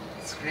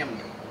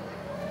screamed.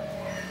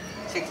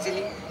 Sheikh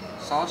Chilli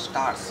saw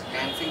stars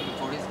dancing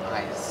before his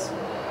eyes.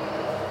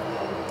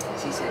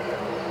 She said,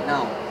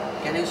 "Now,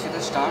 can you see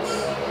the stars?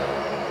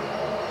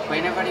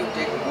 Whenever you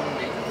take moon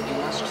milk, you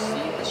must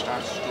see the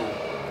stars too.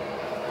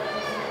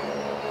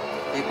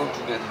 They go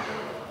together."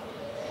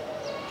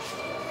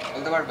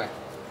 বলতে পারবে?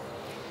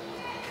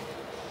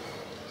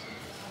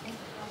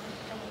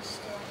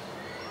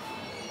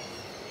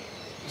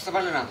 বুঝতে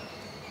পারলে না?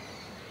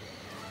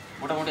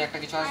 মোটামুটি একটা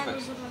কিছু আসবে,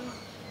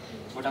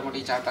 মোটামুটি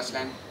 4-5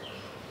 লাইন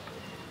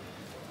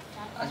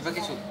আসবে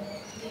কিছু।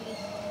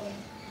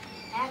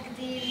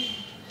 একদিন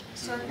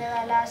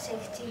সন্ধ্যেবেলা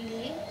শেখ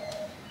চিল্লি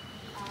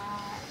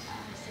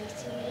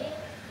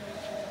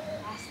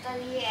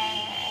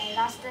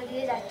রাস্তা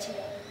দিয়ে যাচ্ছিল।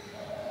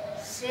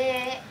 সে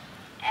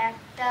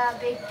একটা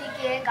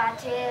ব্যক্তিকে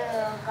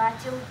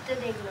গাছে উঠতে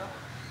দেখলো।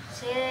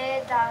 সে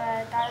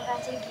তার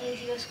কাছে গিয়ে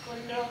জিজ্ঞেস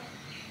করলো,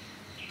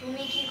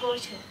 "তুমি কি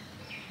করছো?"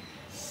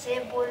 সে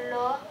বলল,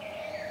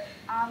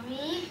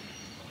 আমি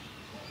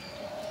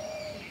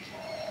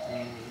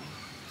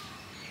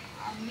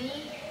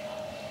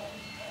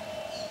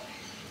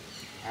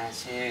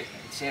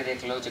সে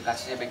দেখলো যে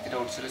গাছে যে ব্যক্তিটা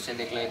উঠছিল, সে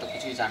দেখলো এ তো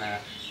কিছুই জানে না,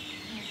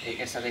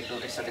 এর সাথে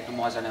একটু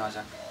মজা নেওয়া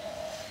যাক।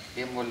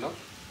 দিয়ে বললো,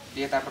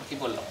 দিয়ে তারপর কি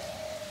বললো?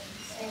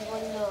 সে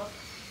বলল,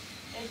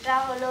 এটা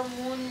হলো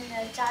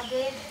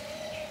চাঁদের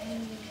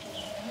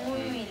মুন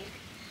মিল্ক।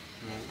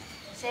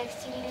 শেখ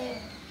চিল্লি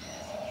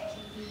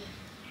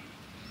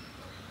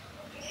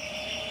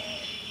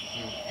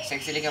শেখ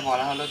চিল্লিকে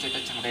বলা হলো যে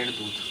এটা চাঁদের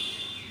দুধ।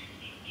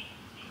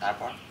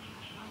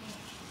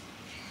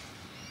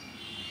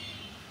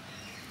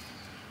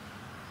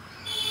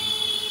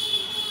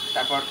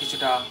 তারপর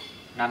কিছুটা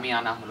নামিয়ে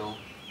আনা হলো,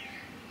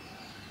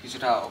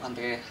 কিছুটা ওখান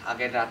থেকে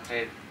আগের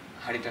রাত্রের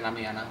হাঁড়িটা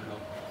নামিয়ে আনা হলো।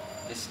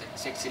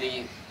 শেখ চিল্লি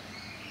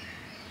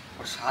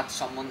ওর স্বাদ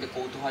সম্বন্ধে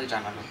কৌতূহল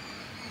জানালো।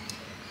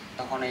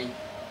 তখন এই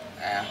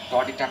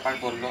বডি ট্যাপার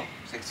বললো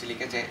শেখ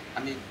চিলিকে যে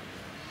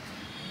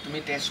তুমি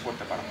টেস্ট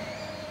করতে পারো।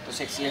 তো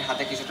শেখ চিলির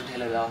হাতে কিছুটা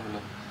ঢেলে দেওয়া হলো,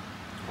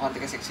 ওখান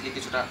থেকে শেখ চিলি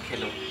কিছুটা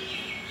খেলো,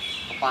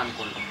 পান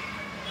করলো,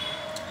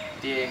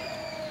 দিয়ে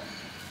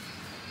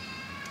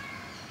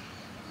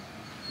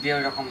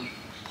ওই রকম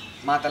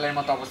মাতালের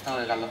মতো অবস্থা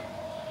হয়ে গেল।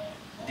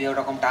 দিয়ে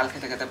ওরকম ডাল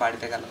খেতে খেতে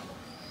বাড়িতে গেল।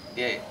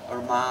 দিয়ে ওর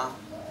মা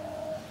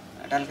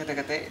ডাল খেতে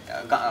খেতে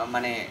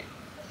মানে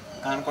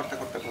গান করতে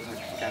করতে কোথায়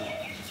গেল।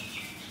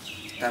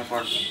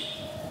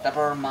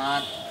 তারপর ওর মা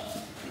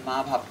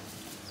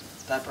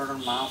তারপর ওর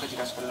মা ওকে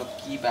জিজ্ঞাসা করলো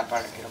কী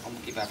ব্যাপার, এরকম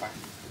কী ব্যাপার।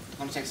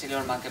 তখন শেখ চিলি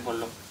ওর মাকে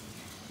বললো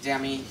যে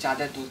আমি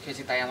চাঁদের দুধ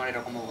খেয়েছি তাই আমার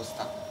এরকম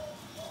অবস্থা।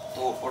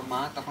 তো ওর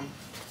মা তখন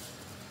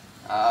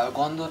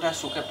গন্ধটা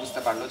শুকে বুঝতে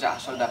পারলো যে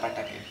আসল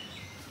ব্যাপারটাকে।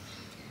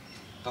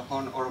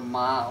 তখন ওর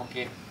মা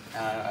ওকে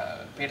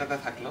পেটাতে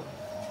থাকলো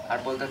আর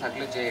বলতে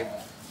থাকলো যে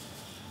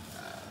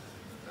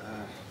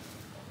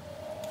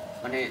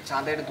মানে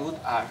চাঁদের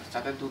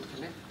দুধ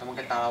খেলে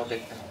তোমাকে তারাও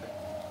দেখতে হবে।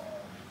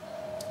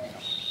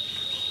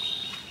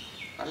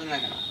 পারলে না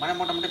কেন, মানে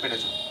মোটামুটি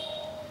পেরেছ।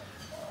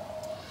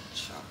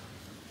 আচ্ছা,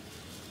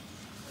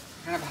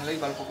 এখানে ভালোই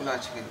গল্পগুলো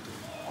আছে, কিন্তু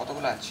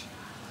কতগুলো আছে?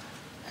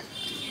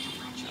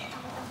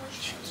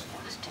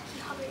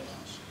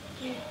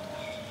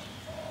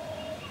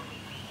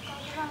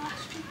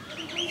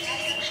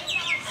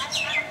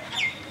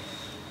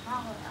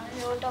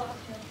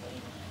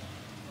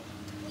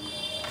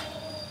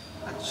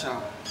 আচ্ছা,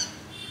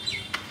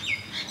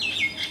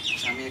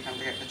 আমি এখান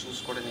থেকে একটা চুজ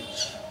করে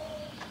নিচ্ছি।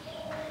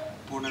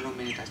 15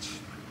 মিনিট আছে।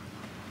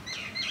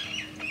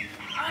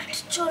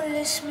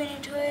 48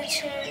 মিনিট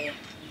হয়েছে।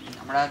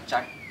 আমরা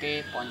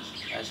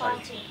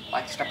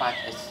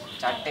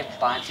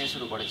 4:05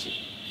 শুরু করেছি,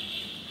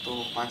 তো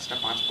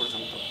 5:05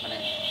 পর্যন্ত মানে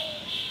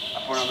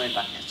 15 মিনিট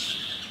বাকি আছে।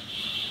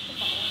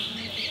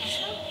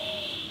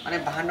 মানে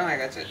 52 হয়ে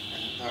গেছে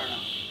ধরো না।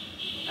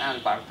 হ্যাঁ, আমি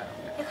 12টা।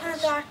 এখানে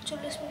তো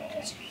 48 মিনিট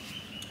আছে।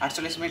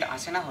 48 মিনিট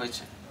আছে না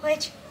হয়েছে?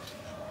 হয়েছে।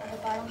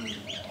 12 মিনিট।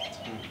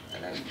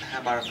 তাহলে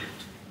হ্যাঁ 12 মিনিট।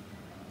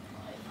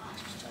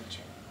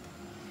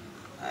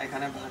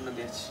 এখানে 52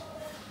 দিয়েছি।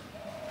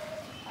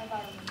 আর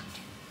 12 মিনিট।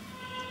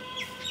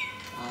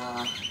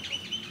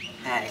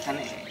 হ্যাঁ,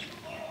 এখানে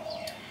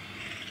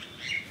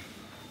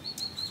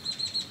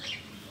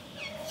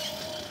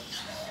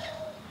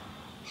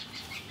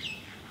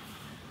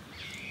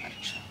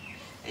আচ্ছা,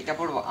 এটা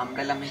পড়বো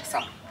আমব্রেলা মিক্স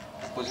আপ।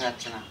 বোঝা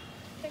যাচ্ছে না।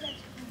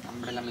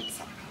 আমব্রেলা মিক্স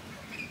আপ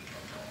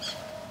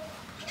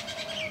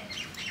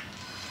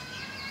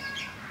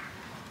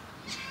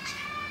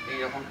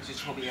এইরকম কিছু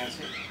ছবি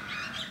আছে।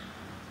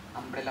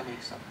 আমব্রেলা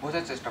মিক্স আপ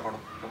বোঝার চেষ্টা করো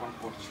যখন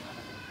পড়ছি।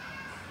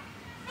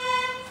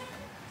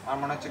 আমার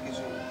মনে হচ্ছে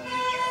কিছু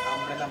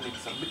আমব্রেলা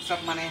মিক্স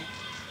আপ মানে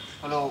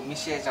হলো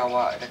মিশিয়ে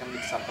যাওয়া, এটাকে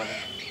মিক্স আপ বলে।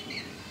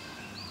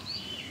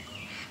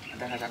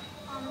 দেখা যাক,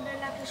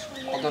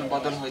 অদল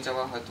বদল হয়ে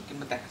যাওয়া হয়তো,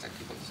 কিংবা দেখা যাক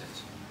কি বলতে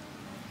চাইছে।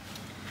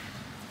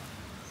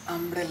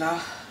 Umbrella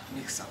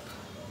mix up.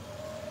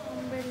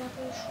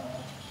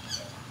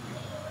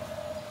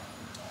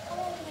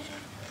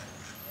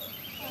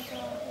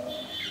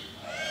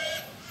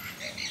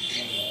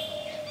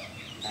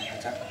 দেখা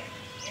যাক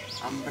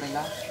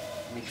umbrella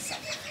mix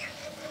up.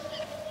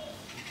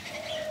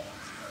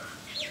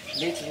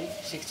 Lately,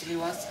 Sheikh Chilli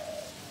was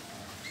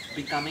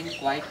becoming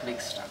quite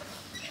mixed up.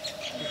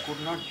 He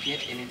could not get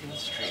anything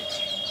straight.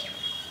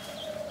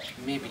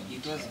 Maybe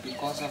it was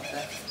because of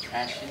the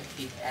thrashing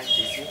he had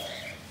received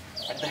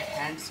at the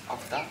hands of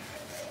the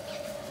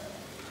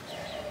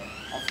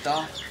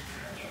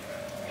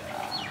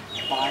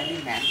barley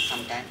man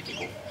some time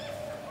ago.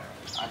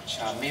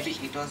 Acha, maybe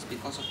it was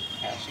because of the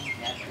thrashing he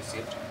had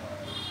received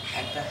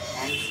at the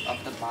hands of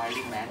the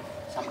barley man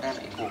some time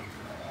ago.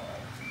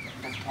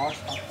 The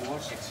thoughts of poor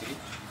Sheikh Chilli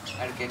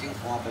are getting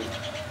wobbled.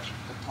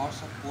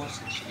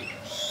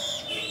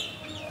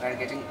 Were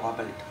getting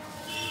wobbled.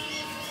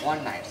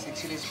 One night, Sheikh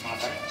Chilli's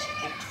mother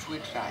cooked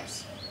sweet rice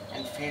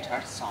and fed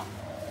her son.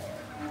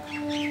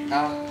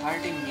 The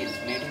hearty meal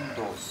made him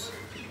doze.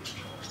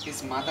 His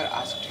mother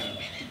asked him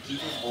to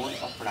give a bowl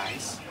of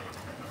rice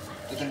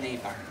to the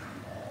neighbor,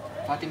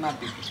 Fatima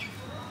Bibi,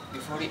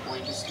 before he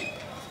went to sleep.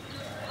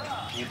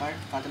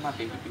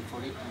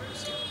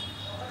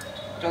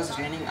 It was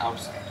raining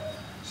outside,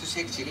 so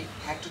Sheikh Chilli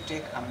had to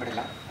take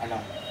umbrella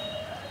along.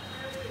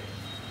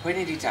 When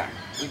he returned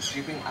with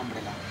dripping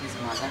umbrella, his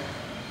mother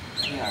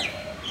feared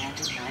that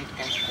it might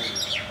catch cold.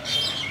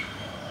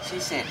 She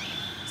said,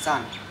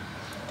 "Son,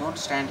 don't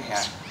stand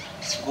here.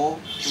 Go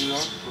to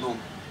your room."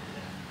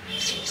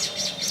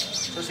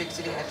 So Sheikh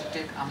Chilli had to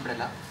take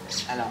umbrella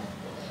along.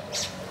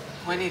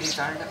 When he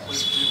returned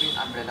with dripping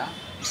umbrella,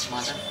 his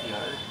mother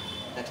feared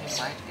that he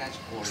might catch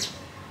cold.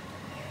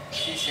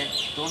 She said,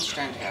 "Don't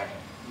stand here.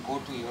 Go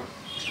to your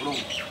room.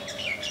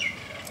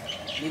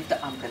 Leave the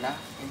umbrella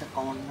in the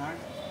corner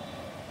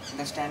in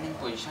the standing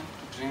position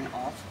to drain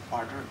off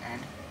water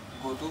and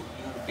go to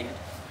your bed,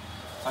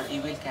 or you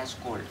will catch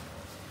cold."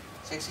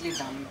 Sheikh Chilli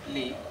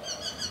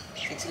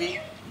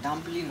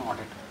dumbly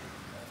nodded.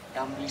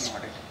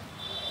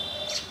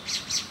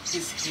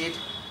 His head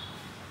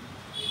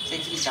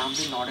Sheikh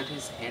dumbly nodded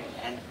his head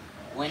and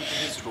went to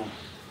his room.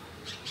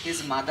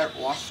 His mother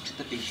washed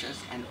the dishes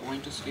and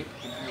went to sleep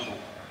in her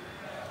room.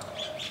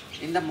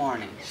 In the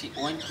morning, she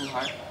went to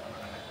her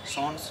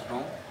son's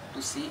room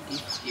to see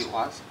if he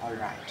was all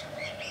right.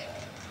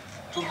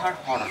 To her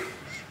horror,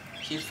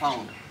 she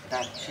found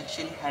that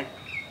Sheikh had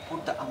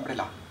put the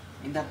umbrella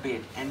in the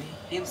bed and he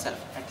himself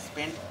had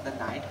spent the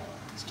night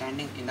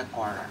standing in the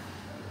corner.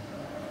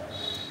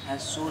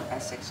 As soon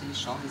as Sheikh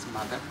saw his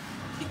mother,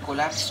 he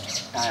collapsed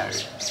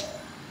tired,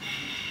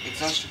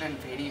 exhausted and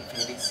very,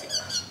 very sick.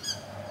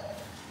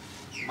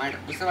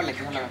 বুঝতে পারলে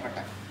কি হলো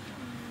ব্যাপারটা?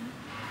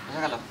 বোঝা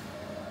গেল?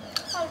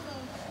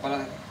 বলো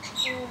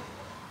দেখি।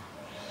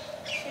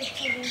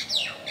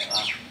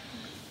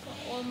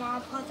 ওর মা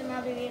ফাতেমা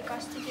বেগের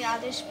কাছ থেকে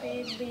আদেশ পেয়ে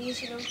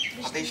বেরিয়েছিল।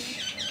 আদেশ?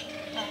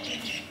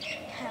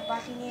 হ্যাঁ,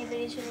 বাটি নিয়ে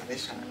বেরিয়েছিল।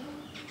 আদেশ না।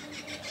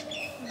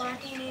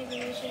 বাটি নিয়ে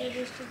বেরিয়েছিল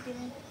বৃষ্টির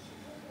দিনে।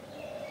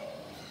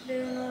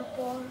 বেরোনোর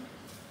পর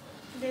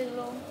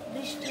দেখলো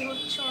বৃষ্টি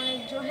হচ্ছে অনেক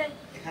জোরে।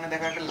 এখানে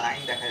দেখো একটা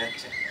লাইন দেখা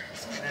যাচ্ছে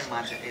স্ক্রিনের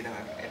মাঝে, এই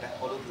দেখো এটা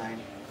হলুদ লাইন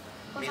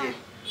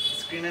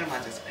স্ক্রিনের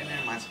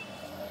মাঝে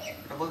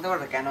এটা বলতে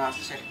পারবে কেন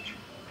আসছে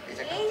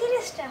এই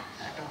জিনিসটা?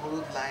 একটা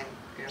হলুদ লাইন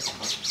এরকম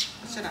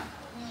হচ্ছে না,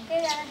 কে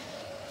জানে?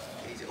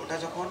 এই যে ওটা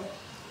যখন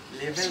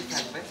লেভেল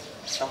থাকবে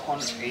তখন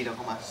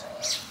এইরকম আসছে।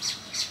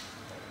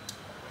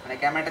 মানে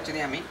ক্যামেরাটা যদি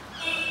আমি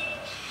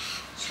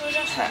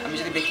আমি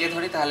যদি বেঁকিয়ে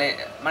ধরি তাহলে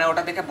মানে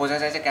ওটা দেখে বোঝা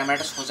যায় যে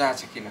ক্যামেরাটা সোজা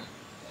আছে কিনা।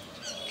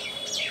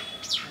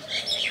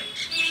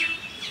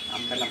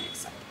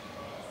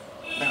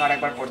 দেখো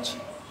আরেকবার পড়ছি।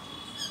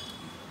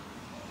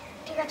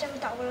 ঠিক আছে, আমি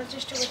তাও বলার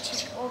চেষ্টা করছি।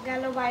 ও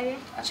গেল বাইরে,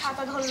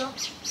 ছাতা ধরলো।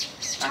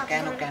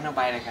 কেন কেন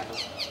বাইরে গেল?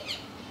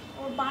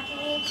 ওর বাটি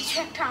নিয়ে কিছু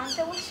একটা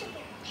আনতে বলছে তো।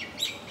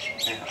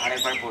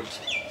 আরেকবার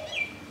পড়ছি।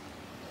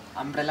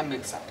 umbrella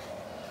mix-up.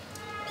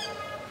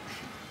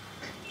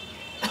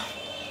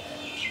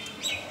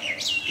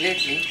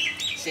 Lately,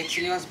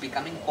 Sheikh was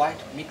becoming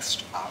quite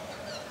mixed up.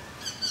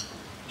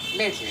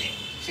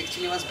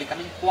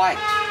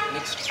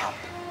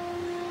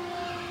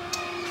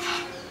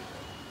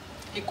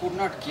 He could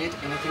not get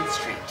anything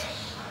straight.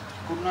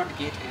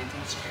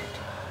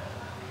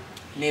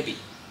 Maybe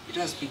it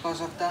was because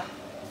of the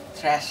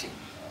thrashing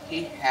he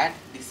had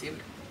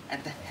received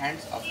at the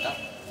hands of the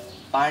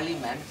burly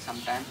man some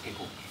time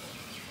ago.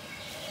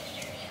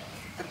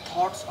 The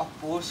thoughts of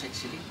poor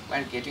Sheikh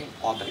were getting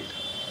obled.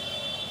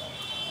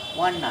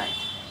 One night,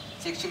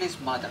 Sheik's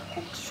mother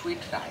cooked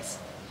sweet rice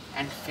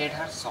and fed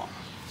her son.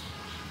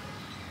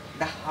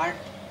 The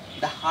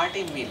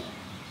hearty meal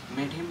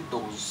made him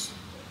doze.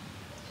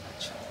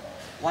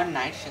 One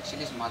night,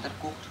 Sheik's mother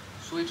cooked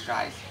sweet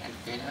rice and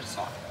fed her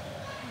son.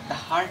 The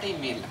hearty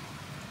meal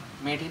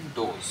made him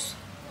doze.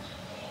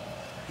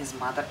 His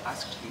mother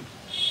asked him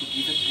to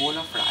give a bowl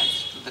of rice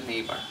to the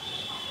neighbor,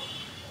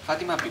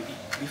 Fatima Bibi,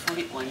 before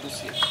he went to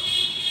sleep.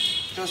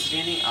 It was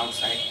raining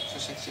outside, so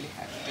Sheikh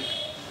had to take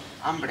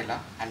umbrella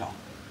along.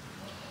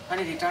 When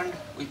he returned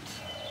with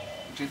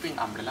dripping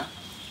umbrella,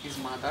 his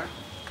mother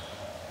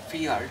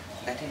feared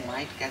that he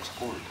might catch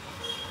cold.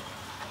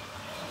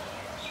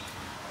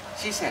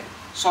 She said,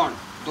 "Son,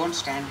 don't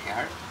stand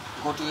here.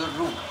 Go to your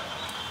room.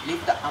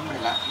 Leave the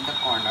umbrella in the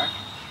corner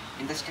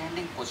in the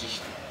standing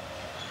position.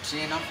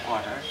 Drain off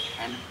water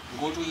and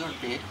go to your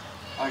bed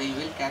or you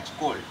will catch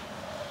cold."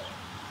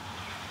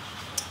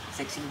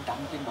 Sheikh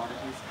dumbly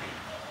nodded his head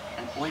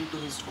and went to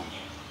his room.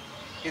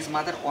 His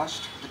mother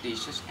washed the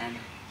dishes and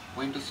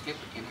went to sleep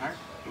in her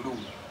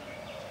room.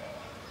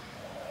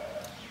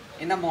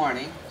 In the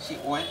morning, she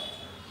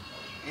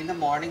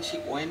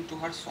went to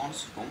her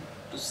son's room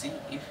to see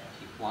if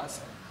he was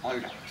all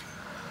right.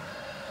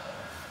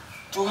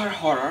 To her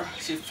horror,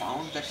 she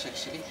found that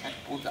Sheikh had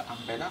put the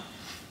umbrella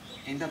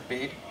in the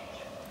bed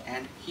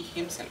and he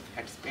himself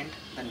had spent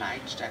the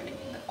night standing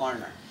in the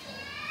corner.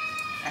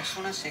 As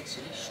soon as Sheikh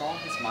saw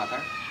his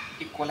mother,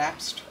 he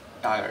collapsed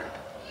tired,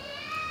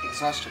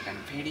 exhausted and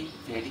very,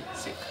 very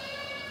sick.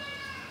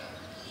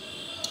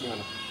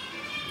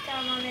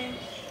 তার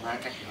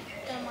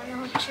মানে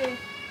হচ্ছে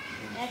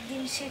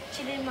একদিন শেখ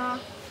চিলির মা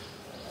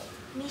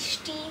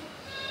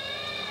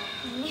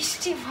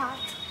মিষ্টি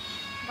ভাত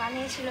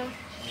বানিয়েছিল।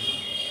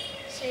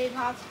 সেই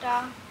ভাতটা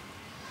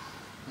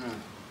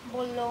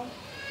বললো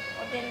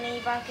ওদের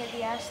নেইবারকে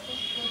দিয়ে আসতে।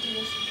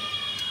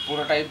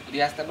 পুরোটাই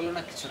দিয়ে আসতে বললো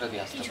না কিছুটা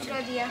দিয়ে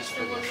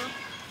আসতে বললো।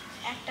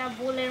 একটা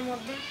বোলের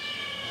মধ্যে,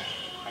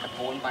 একটা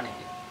বোল মানে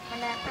কি?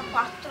 মানে একটা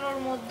পাত্রর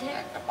মধ্যে,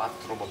 একটা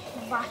পাত্র বলতে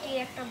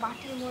একটা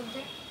বাটির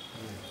মধ্যে।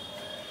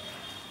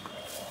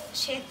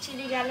 শেখ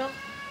চিলি গেল,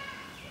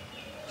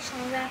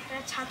 সঙ্গে একটা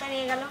ছাতা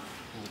নিয়ে গেল।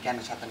 কেন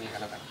ছাতা নিয়ে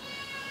গেল?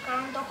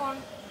 কারণ তখন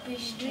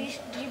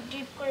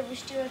ড্রিপ করে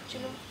বৃষ্টি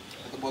হচ্ছিল।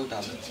 তো বলতে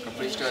হবে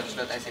বৃষ্টি হচ্ছিল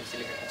তাই শেখ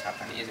চিলিকে একটা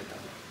ছাতা নিয়ে যেতে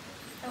হবে।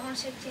 তখন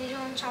শেখ চিলি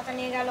যখন ছাতা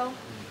নিয়ে গেল,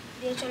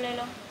 দিয়ে চলে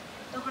এলো,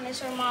 তখন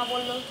এসে মা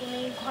বললো তুমি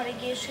ঘরে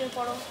গিয়ে শুয়ে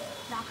পড়ো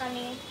ঢাকা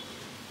নিয়ে,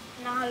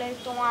 না হলে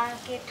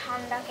তোমাকে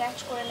ঠান্ডা ক্যাচ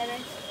করে নেবে।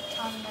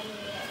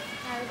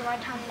 নাহলে তোমার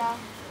ঠান্ডা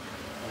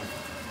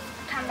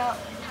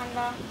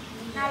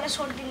নাহলে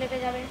সর্দি লেগে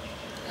যাবে।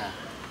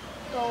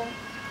 তো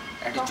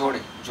একটু জোরে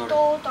জোরে।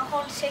 তো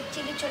তখন শেখ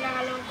চিলি চলে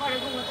গেল ঘরে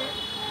ঘুমোতে।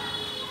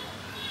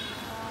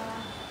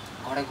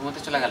 ঘরে ঘুমোতে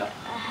চলে গেল?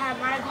 হ্যাঁ,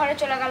 মানে ঘরে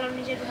চলে গেল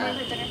নিজের রুমের হ্যাঁ।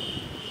 ভেতরে।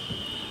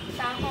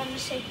 তখন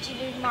শেখ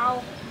চিলির মাও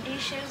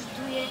ডিশেস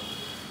ধুয়ে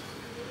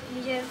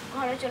নিজের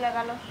ঘরে চলে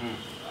গেল।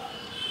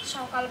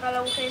 সকালবেলা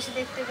উঠে এসে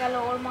দেখতে গেল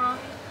ওর মা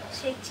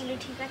শেখ চিলি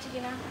ঠিক আছে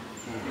কিনা।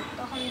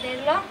 তখন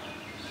দেখলো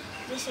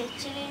যে শেখ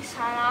চিলি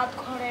সারা রাত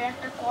ঘরের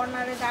একটা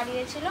কর্নারে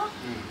দাঁড়িয়েছিল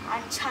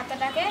আর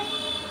ছাতাটাকে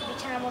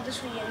বিছানার মধ্যে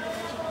শুইয়ে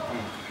রেখেছিল।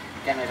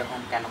 কেন এরকম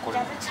কেন করলো?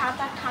 যাতে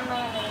ছাতা ঠান্ডা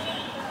না লেগে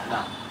যায়।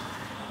 না,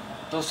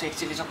 তো শেখ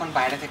চিলি যখন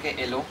বাইরে থেকে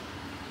এলো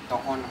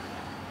তখন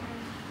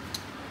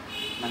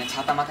মানে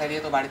ছাতা মাথায়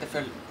দিয়ে তো বাড়িতে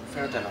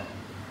ফেরত এলো,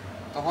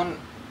 তখন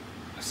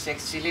শেখ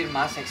চিলির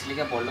মা শেখ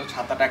চিলিকে বললো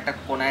ছাতাটা একটা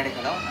কোনায়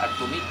রেখে দাও আর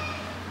তুমি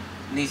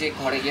নিজে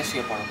ঘরে গিয়ে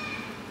শুয়ে পড়ো।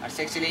 আর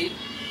শেখ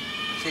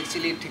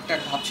চিলি ঠিকঠাক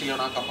ভাবছিল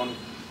না তখন,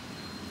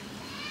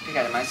 ঠিক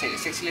আছে, মানে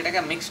শেখ চিলিটাকে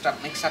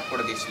মিক্স আপ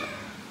করে দিয়েছিল,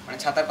 মানে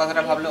ছাতার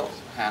কথাটা ভাবলো,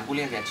 হ্যাঁ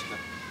গুলিয়ে গেছিলো।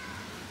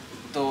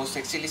 তো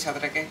শেখ চিলি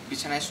ছাতাটাকে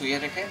বিছানায় শুয়ে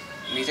রেখে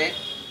নিজে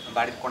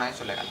বাড়ির কোনায়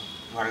চলে গেল,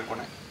 ঘরের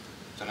কোনায়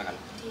চলে গেল।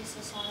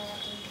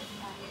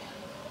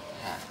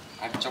 হ্যাঁ,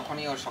 আর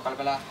যখনই ওর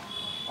সকালবেলা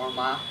ওর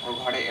মা ওর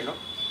ঘরে এলো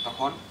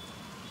তখন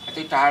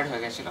এতই টায়ার্ড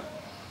হয়ে গেছিল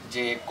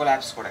যে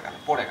কোল্যাপস করে গেল,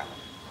 পড়ে গেল।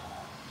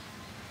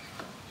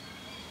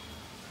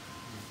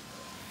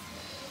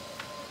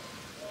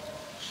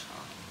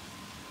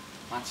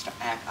 মাছটা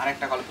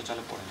আরেকটা গল্প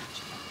চলো পড়ে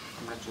নিচ্ছি,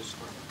 আমরা চুজ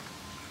করব।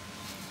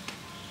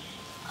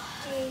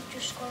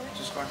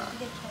 চুজ কর না।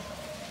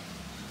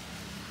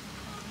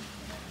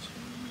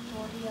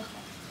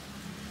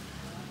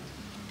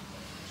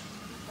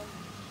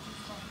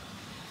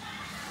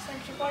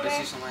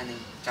 বেশি সময় নেই,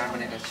 4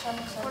 মিনিট আছে।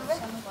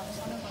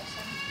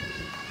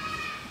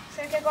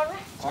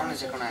 কর না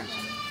যে কোনো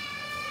একজন।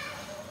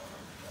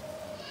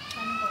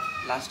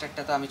 লাস্ট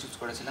একটা তো আমি চুজ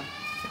করেছিলাম,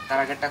 তার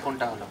আগেরটা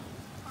কোনটা হলো?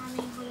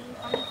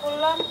 আমি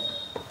করলাম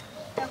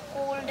দ্য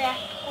কোল্ড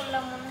অ্যাক্ট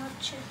করলাম মনে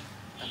হচ্ছে।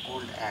 The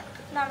cold act?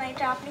 না না,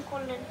 এটা আপনি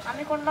করলেন।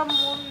 আমি করলাম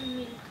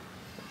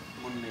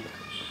মুন মিল্ক।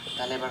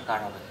 তাহলে এবার কার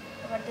হবে?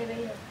 এবার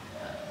দেবেই হবে।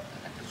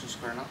 একটা চুজ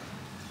করে নাও।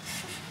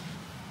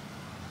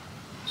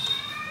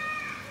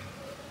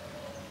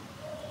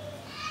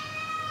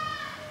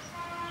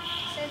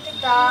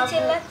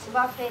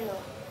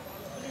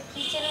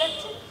 কি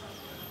চেল্লাচ্ছে?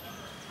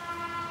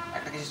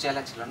 একটা কিছু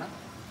চেলা ছিল না?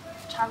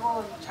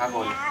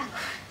 ছাগল।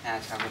 হ্যাঁ,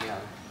 ছাগলই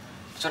হবে।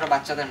 ছোট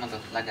বাচ্চাদের মতো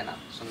লাগে না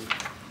সুন্দর?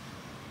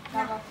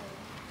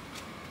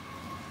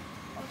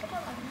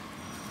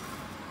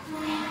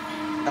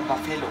 The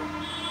buffalo.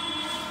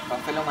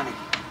 বাফেলো মানে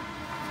কি?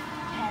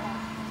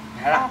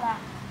 ভেড়া।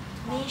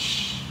 মেষ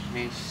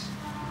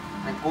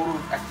মানে গরু,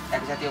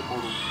 এক জাতীয়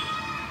গরু।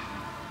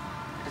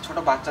 এটা ছোট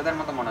বাচ্চাদের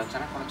মতো মনে হচ্ছে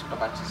না? কোনো ছোট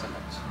বাচ্চা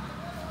চেল্লাচ্ছে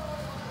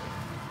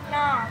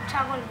না,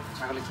 ছাগলই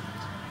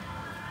চেল্লাচ্ছে।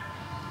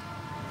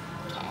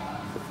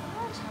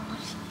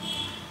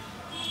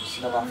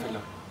 দ্য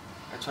বাফেলো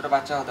ছোট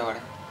বাচ্চা হতে পারে।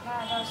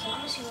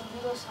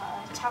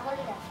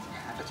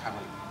 একটা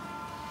ছাগল।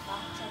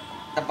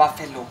 The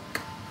buffalo.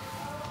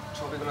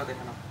 ছবিগুলো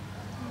দেখে নাও।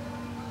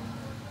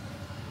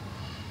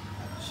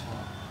 আচ্ছা,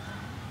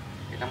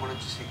 এটা মনে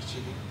হচ্ছে শেখ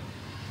চিলি।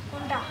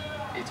 কোনটা?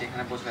 এই যে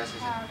এখানে বসে আছে।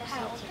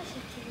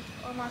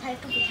 ওর মাথায়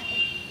একটু থাকে।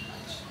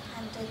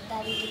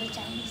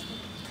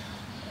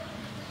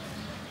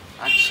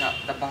 আচ্ছা,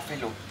 দ্য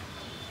বাফেলো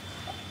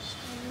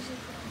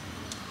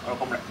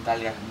ওরকম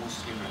দাঁড়িয়ে রাখে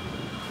মুসলিমরা,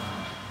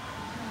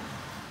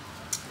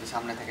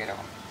 সামনে থেকে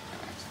এরকম।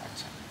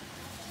 আচ্ছা,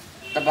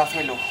 the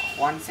buffalo.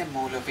 Once a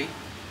Maulvi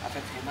of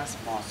a famous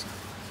mosque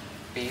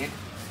paid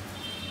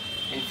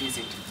a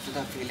visit to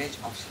the village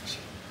of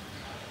Sheikh.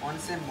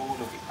 Once a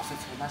Maulvi of a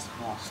famous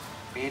mosque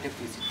paid a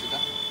visit to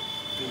the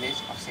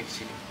village of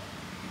Sheikh.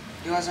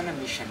 He was on a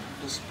mission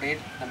to spread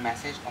the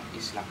message of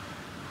Islam.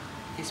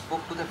 He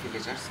spoke to the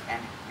villagers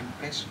and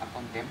impressed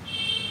upon them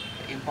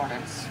the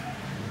importance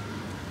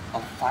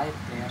of 5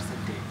 prayers a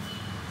day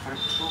for a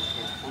true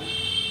faithful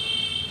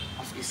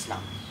of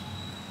Islam.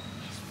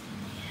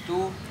 To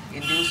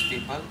induce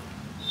people,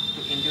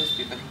 he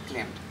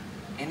claimed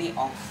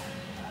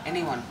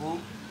anyone who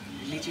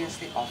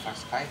religiously offers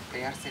 5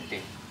 prayers a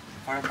day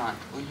for a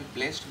month will be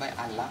blessed by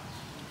Allah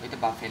with a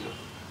buffalo.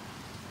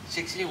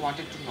 Sheikh Chilli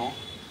wanted to know,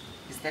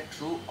 is that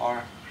true or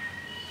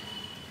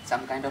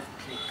some kind of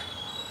trick?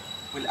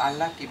 Will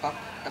Allah keep up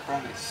the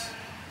promise?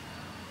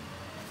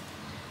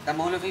 The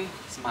Maulvi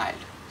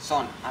smiled.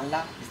 Son,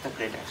 Allah is the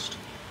greatest.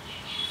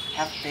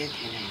 Have faith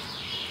in him.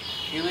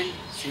 He will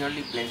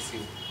surely bless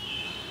you.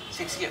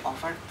 Sheikh Chilli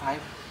offered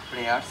 5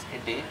 prayers a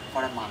day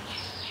for a month,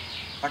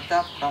 but the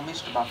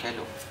promised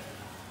buffalo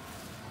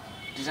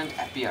didn't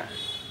appear.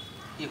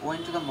 He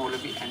went to the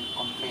Maulvi and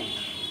complained.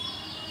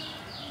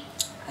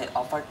 I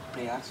offered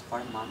prayers for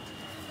a month.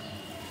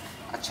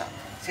 আচ্ছা,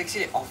 Sheikh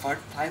Chilli offered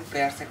 5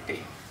 prayers a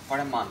day for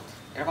a month.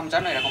 এরকম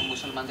জানো, এরকম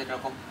মুসলমানদের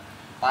এরকম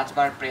 5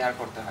 বার prayer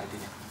করতে হয়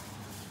দিনে।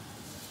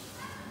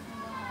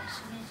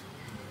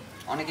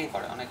 অনেকেই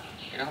করে, অনেক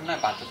এরকম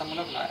নয়,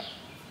 বাধ্যতামূলক নয়,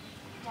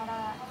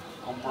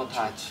 কম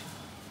প্রথা আছে।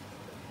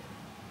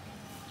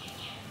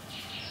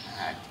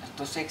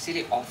 So Sheikh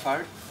Chilli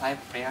offered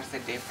 5 prayers a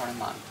day for a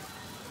month,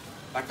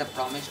 but the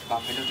promised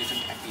buffalo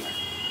didn't appear.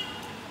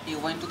 He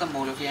went to the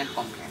Maulvi and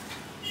complained,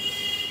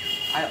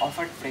 I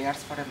offered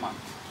prayers for a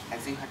month,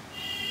 as you had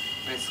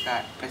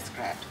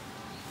prescribed,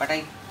 but I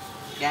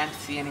can't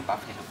see any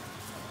buffalo.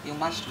 You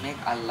must make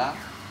Allah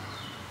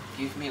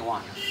give me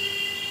one.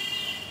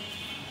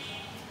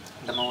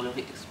 The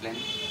Maulvi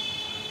explained,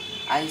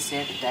 I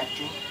said that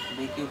to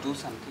make you do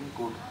something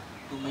good,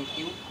 to make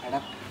you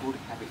adopt a good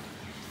habit.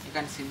 You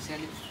can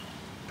sincerely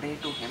pray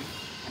to him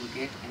and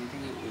get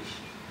anything you wish.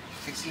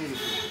 Sexually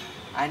revealed,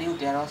 I knew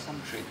there was some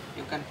trick.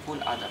 You can fool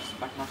others,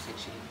 but not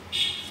sexually.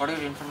 For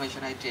your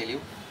information, I tell you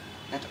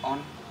that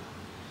on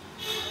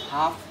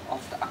half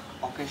of the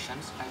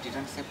occasions I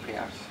didn't say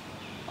prayers,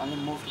 only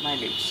moved my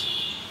lips.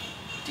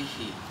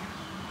 Tihi.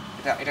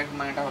 এটা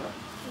মানেটা হলো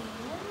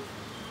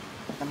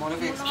The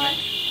Maulvi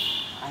explained,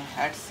 I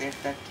had said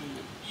that to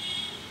you.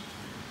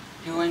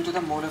 He went to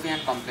the Maulvi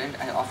and complained,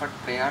 I offered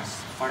prayers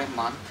for a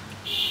month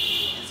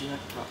as you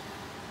had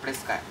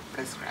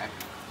prescribed.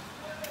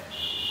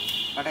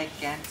 But I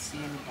can't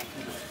see any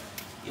buffalo.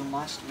 You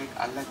must make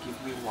Allah give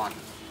me one.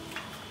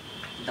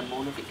 The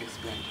Maulvi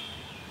explained,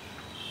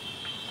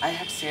 I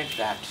had said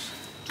that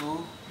to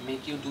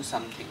make you do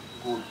something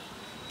good,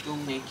 to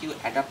make you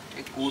adopt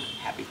a good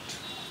habit.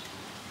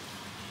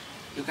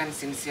 You can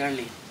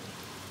sincerely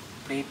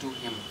pray to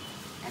him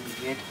and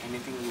get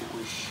anything you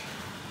wish.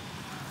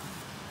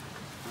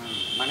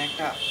 মানে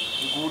একটা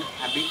good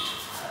habit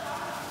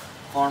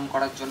form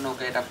করার জন্য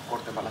ওকে এটা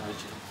করতে বলা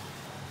হয়েছিল।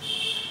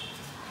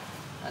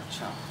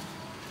 আচ্ছা,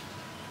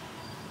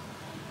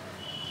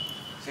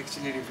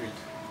 sexually revealed,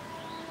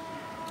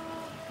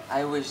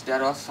 I wish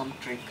there was some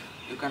trick.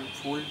 You can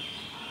fool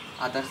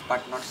others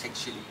but not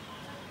sexually.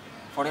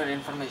 For your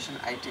information,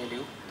 I tell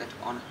you that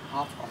on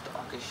half of the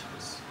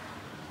occasions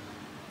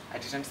I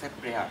didn't say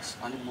prayers,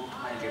 only moved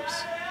my lips.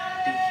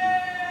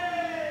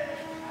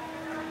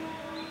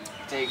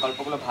 এই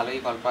গল্পগুলো ভালোই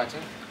গল্প আছে,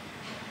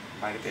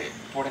 বাড়িতে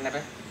পড়ে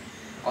নেবে।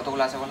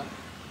 কতগুলো আছে বলো?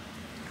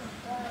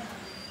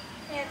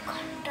 1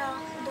 ঘন্টা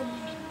 2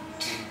 মিনিট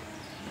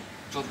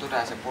 14টা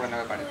আছে, পড়ে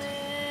নেবে বাড়িতে।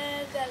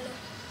 গেল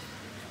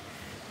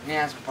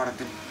নিয়ে আসবে পরের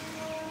দিন।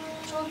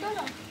 14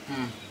 না?